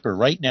of paper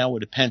right now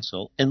with a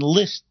pencil and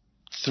list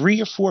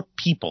 3 or 4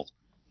 people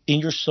in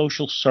your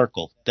social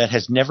circle that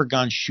has never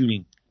gone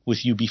shooting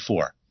with you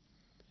before.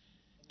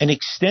 And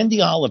extend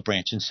the olive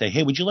branch and say,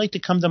 hey, would you like to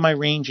come to my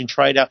range and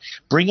try it out?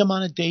 Bring them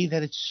on a day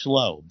that it's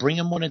slow. Bring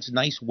them when it's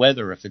nice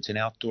weather if it's an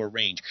outdoor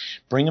range.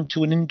 Bring them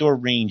to an indoor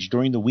range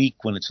during the week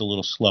when it's a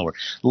little slower.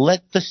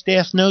 Let the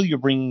staff know you're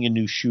bringing a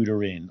new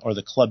shooter in, or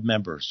the club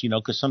members, you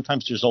know, because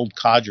sometimes there's old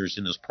codgers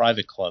in those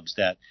private clubs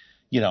that,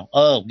 you know,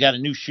 oh, we got a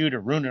new shooter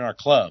ruining our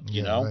club,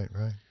 you know. Right,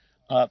 right.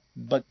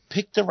 But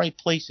pick the right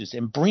places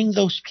and bring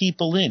those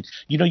people in.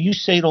 You know, you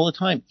say it all the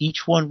time,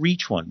 each one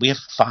reach one. We have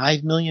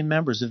 5 million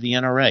members of the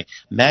NRA.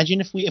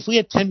 Imagine if we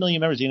had 10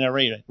 million members of the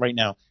NRA right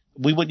now,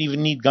 we wouldn't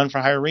even need Gun for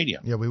Hire Radio.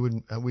 Yeah, we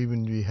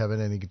wouldn't be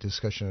having any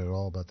discussion at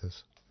all about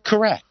this.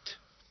 Correct.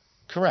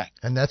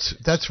 And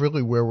that's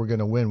really where we're going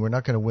to win. We're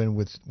not going to win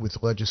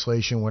with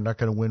legislation. We're not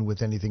going to win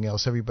with anything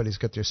else. Everybody's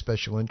got their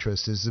special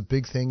interests. The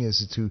big thing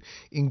is to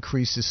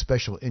increase the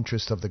special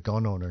interest of the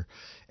gun owner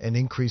and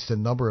increase the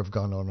number of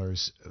gun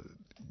owners,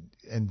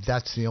 and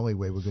that's the only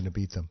way we're going to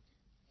beat them.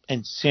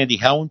 And Sandy,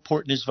 how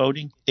important is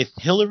voting? If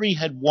Hillary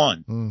had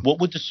won,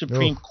 what would the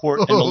Supreme Court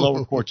and the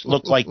lower courts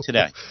look like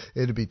today?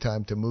 It'd be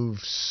time to move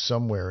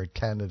somewhere.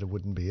 Canada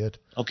wouldn't be it.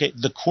 Okay,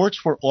 the courts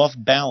were off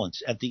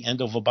balance at the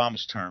end of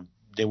Obama's term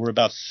they were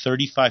about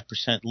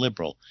 35%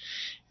 liberal.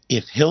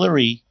 If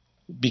Hillary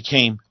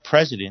became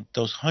president,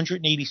 those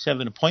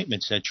 187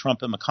 appointments that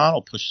Trump and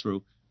McConnell pushed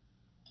through,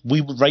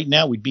 right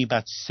now we'd be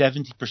about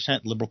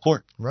 70% liberal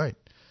court. Right.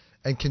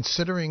 And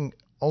considering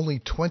only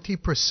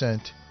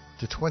 20%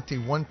 to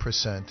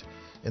 21%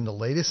 in the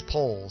latest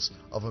polls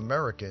of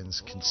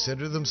Americans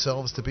consider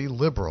themselves to be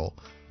liberal,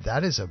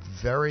 that is a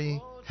very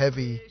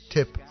heavy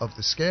tip of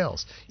the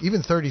scales.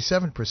 Even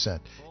 37%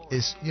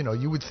 is,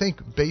 you would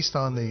think based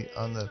on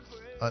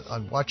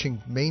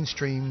watching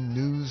mainstream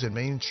news and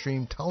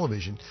mainstream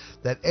television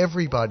that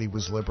everybody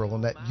was liberal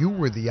and that you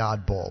were the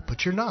oddball,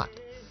 but you're not.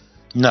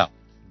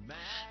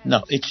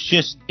 No, it's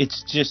just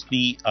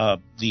the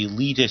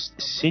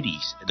elitist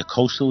cities, the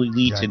coastal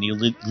elites, right, and the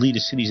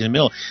elitist cities in the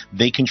middle.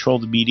 They control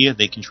the media,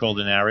 they control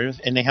the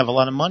narrative, and they have a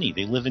lot of money.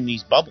 They live in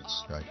these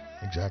bubbles. Right,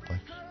 exactly.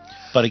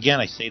 But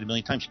again, I say it a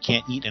million times, you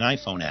can't eat an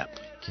iPhone app.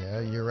 Yeah,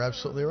 you're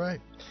absolutely right.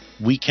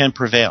 We can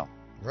prevail.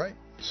 Right.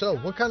 So,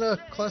 what kind of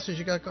classes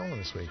you got going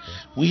this week?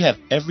 We have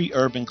every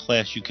urban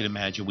class you can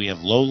imagine. We have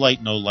low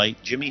light, no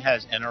light. Jimmy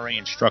has NRA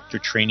instructor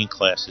training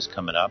classes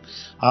coming up.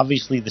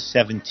 Obviously, the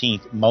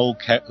 17th, Mo,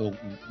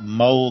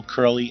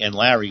 Curly, and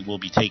Larry will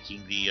be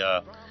taking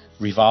the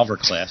revolver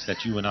class.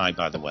 That's you and I,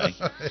 by the way.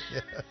 Yeah.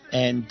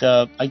 And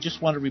I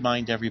just want to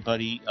remind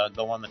everybody,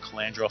 go on the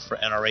Calandro for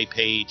NRA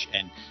page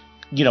and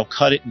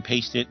cut it and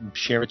paste it and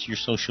share it to your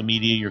social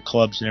media, your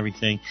clubs and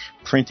everything.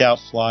 Print out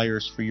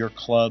flyers for your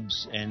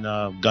clubs and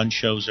gun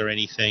shows or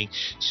anything.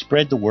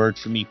 Spread the word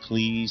for me,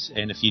 please.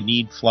 And if you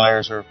need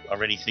flyers or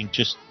anything,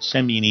 just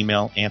send me an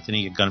email,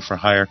 Anthony at Gun for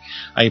Hire.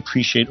 I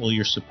appreciate all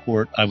your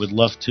support. I would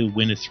love to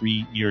win a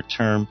 3-year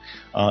term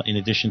in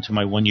addition to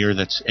my 1 year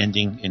that's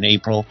ending in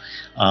April.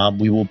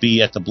 We will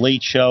be at the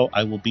Blade Show.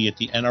 I will be at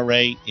the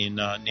NRA in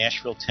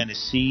Nashville,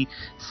 Tennessee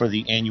for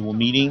the annual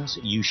meetings.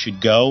 You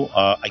should go.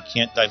 I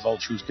can't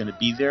divulge who's going to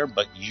be there,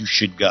 but you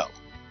should go.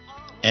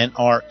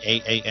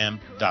 NRAAM.com.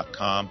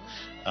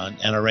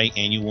 NRA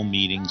annual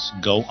meetings.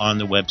 Go on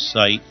the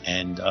website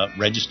and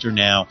register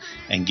now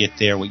and get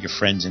there with your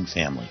friends and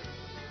family.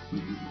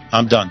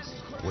 I'm done.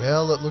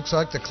 Well, it looks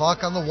like the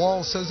clock on the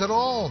wall says it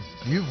all.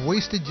 You've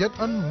wasted yet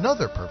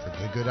another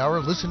perfectly good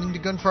hour listening to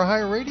Gun for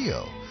Hire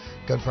Radio.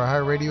 Gun for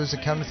Hire Radio is a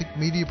Counterthink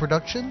media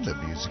production. The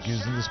music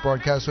used in this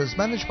broadcast was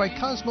managed by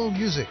Cosmo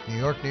Music, New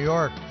York, New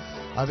York.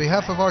 On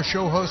behalf of our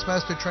show host,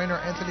 Master Trainer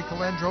Anthony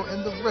Calandro,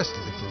 and the rest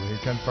of the crew here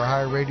at Gun for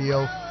Hire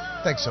Radio,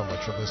 thanks so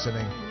much for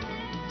listening.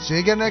 See you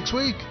again next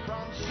week.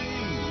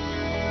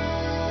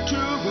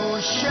 To go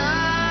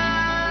shine.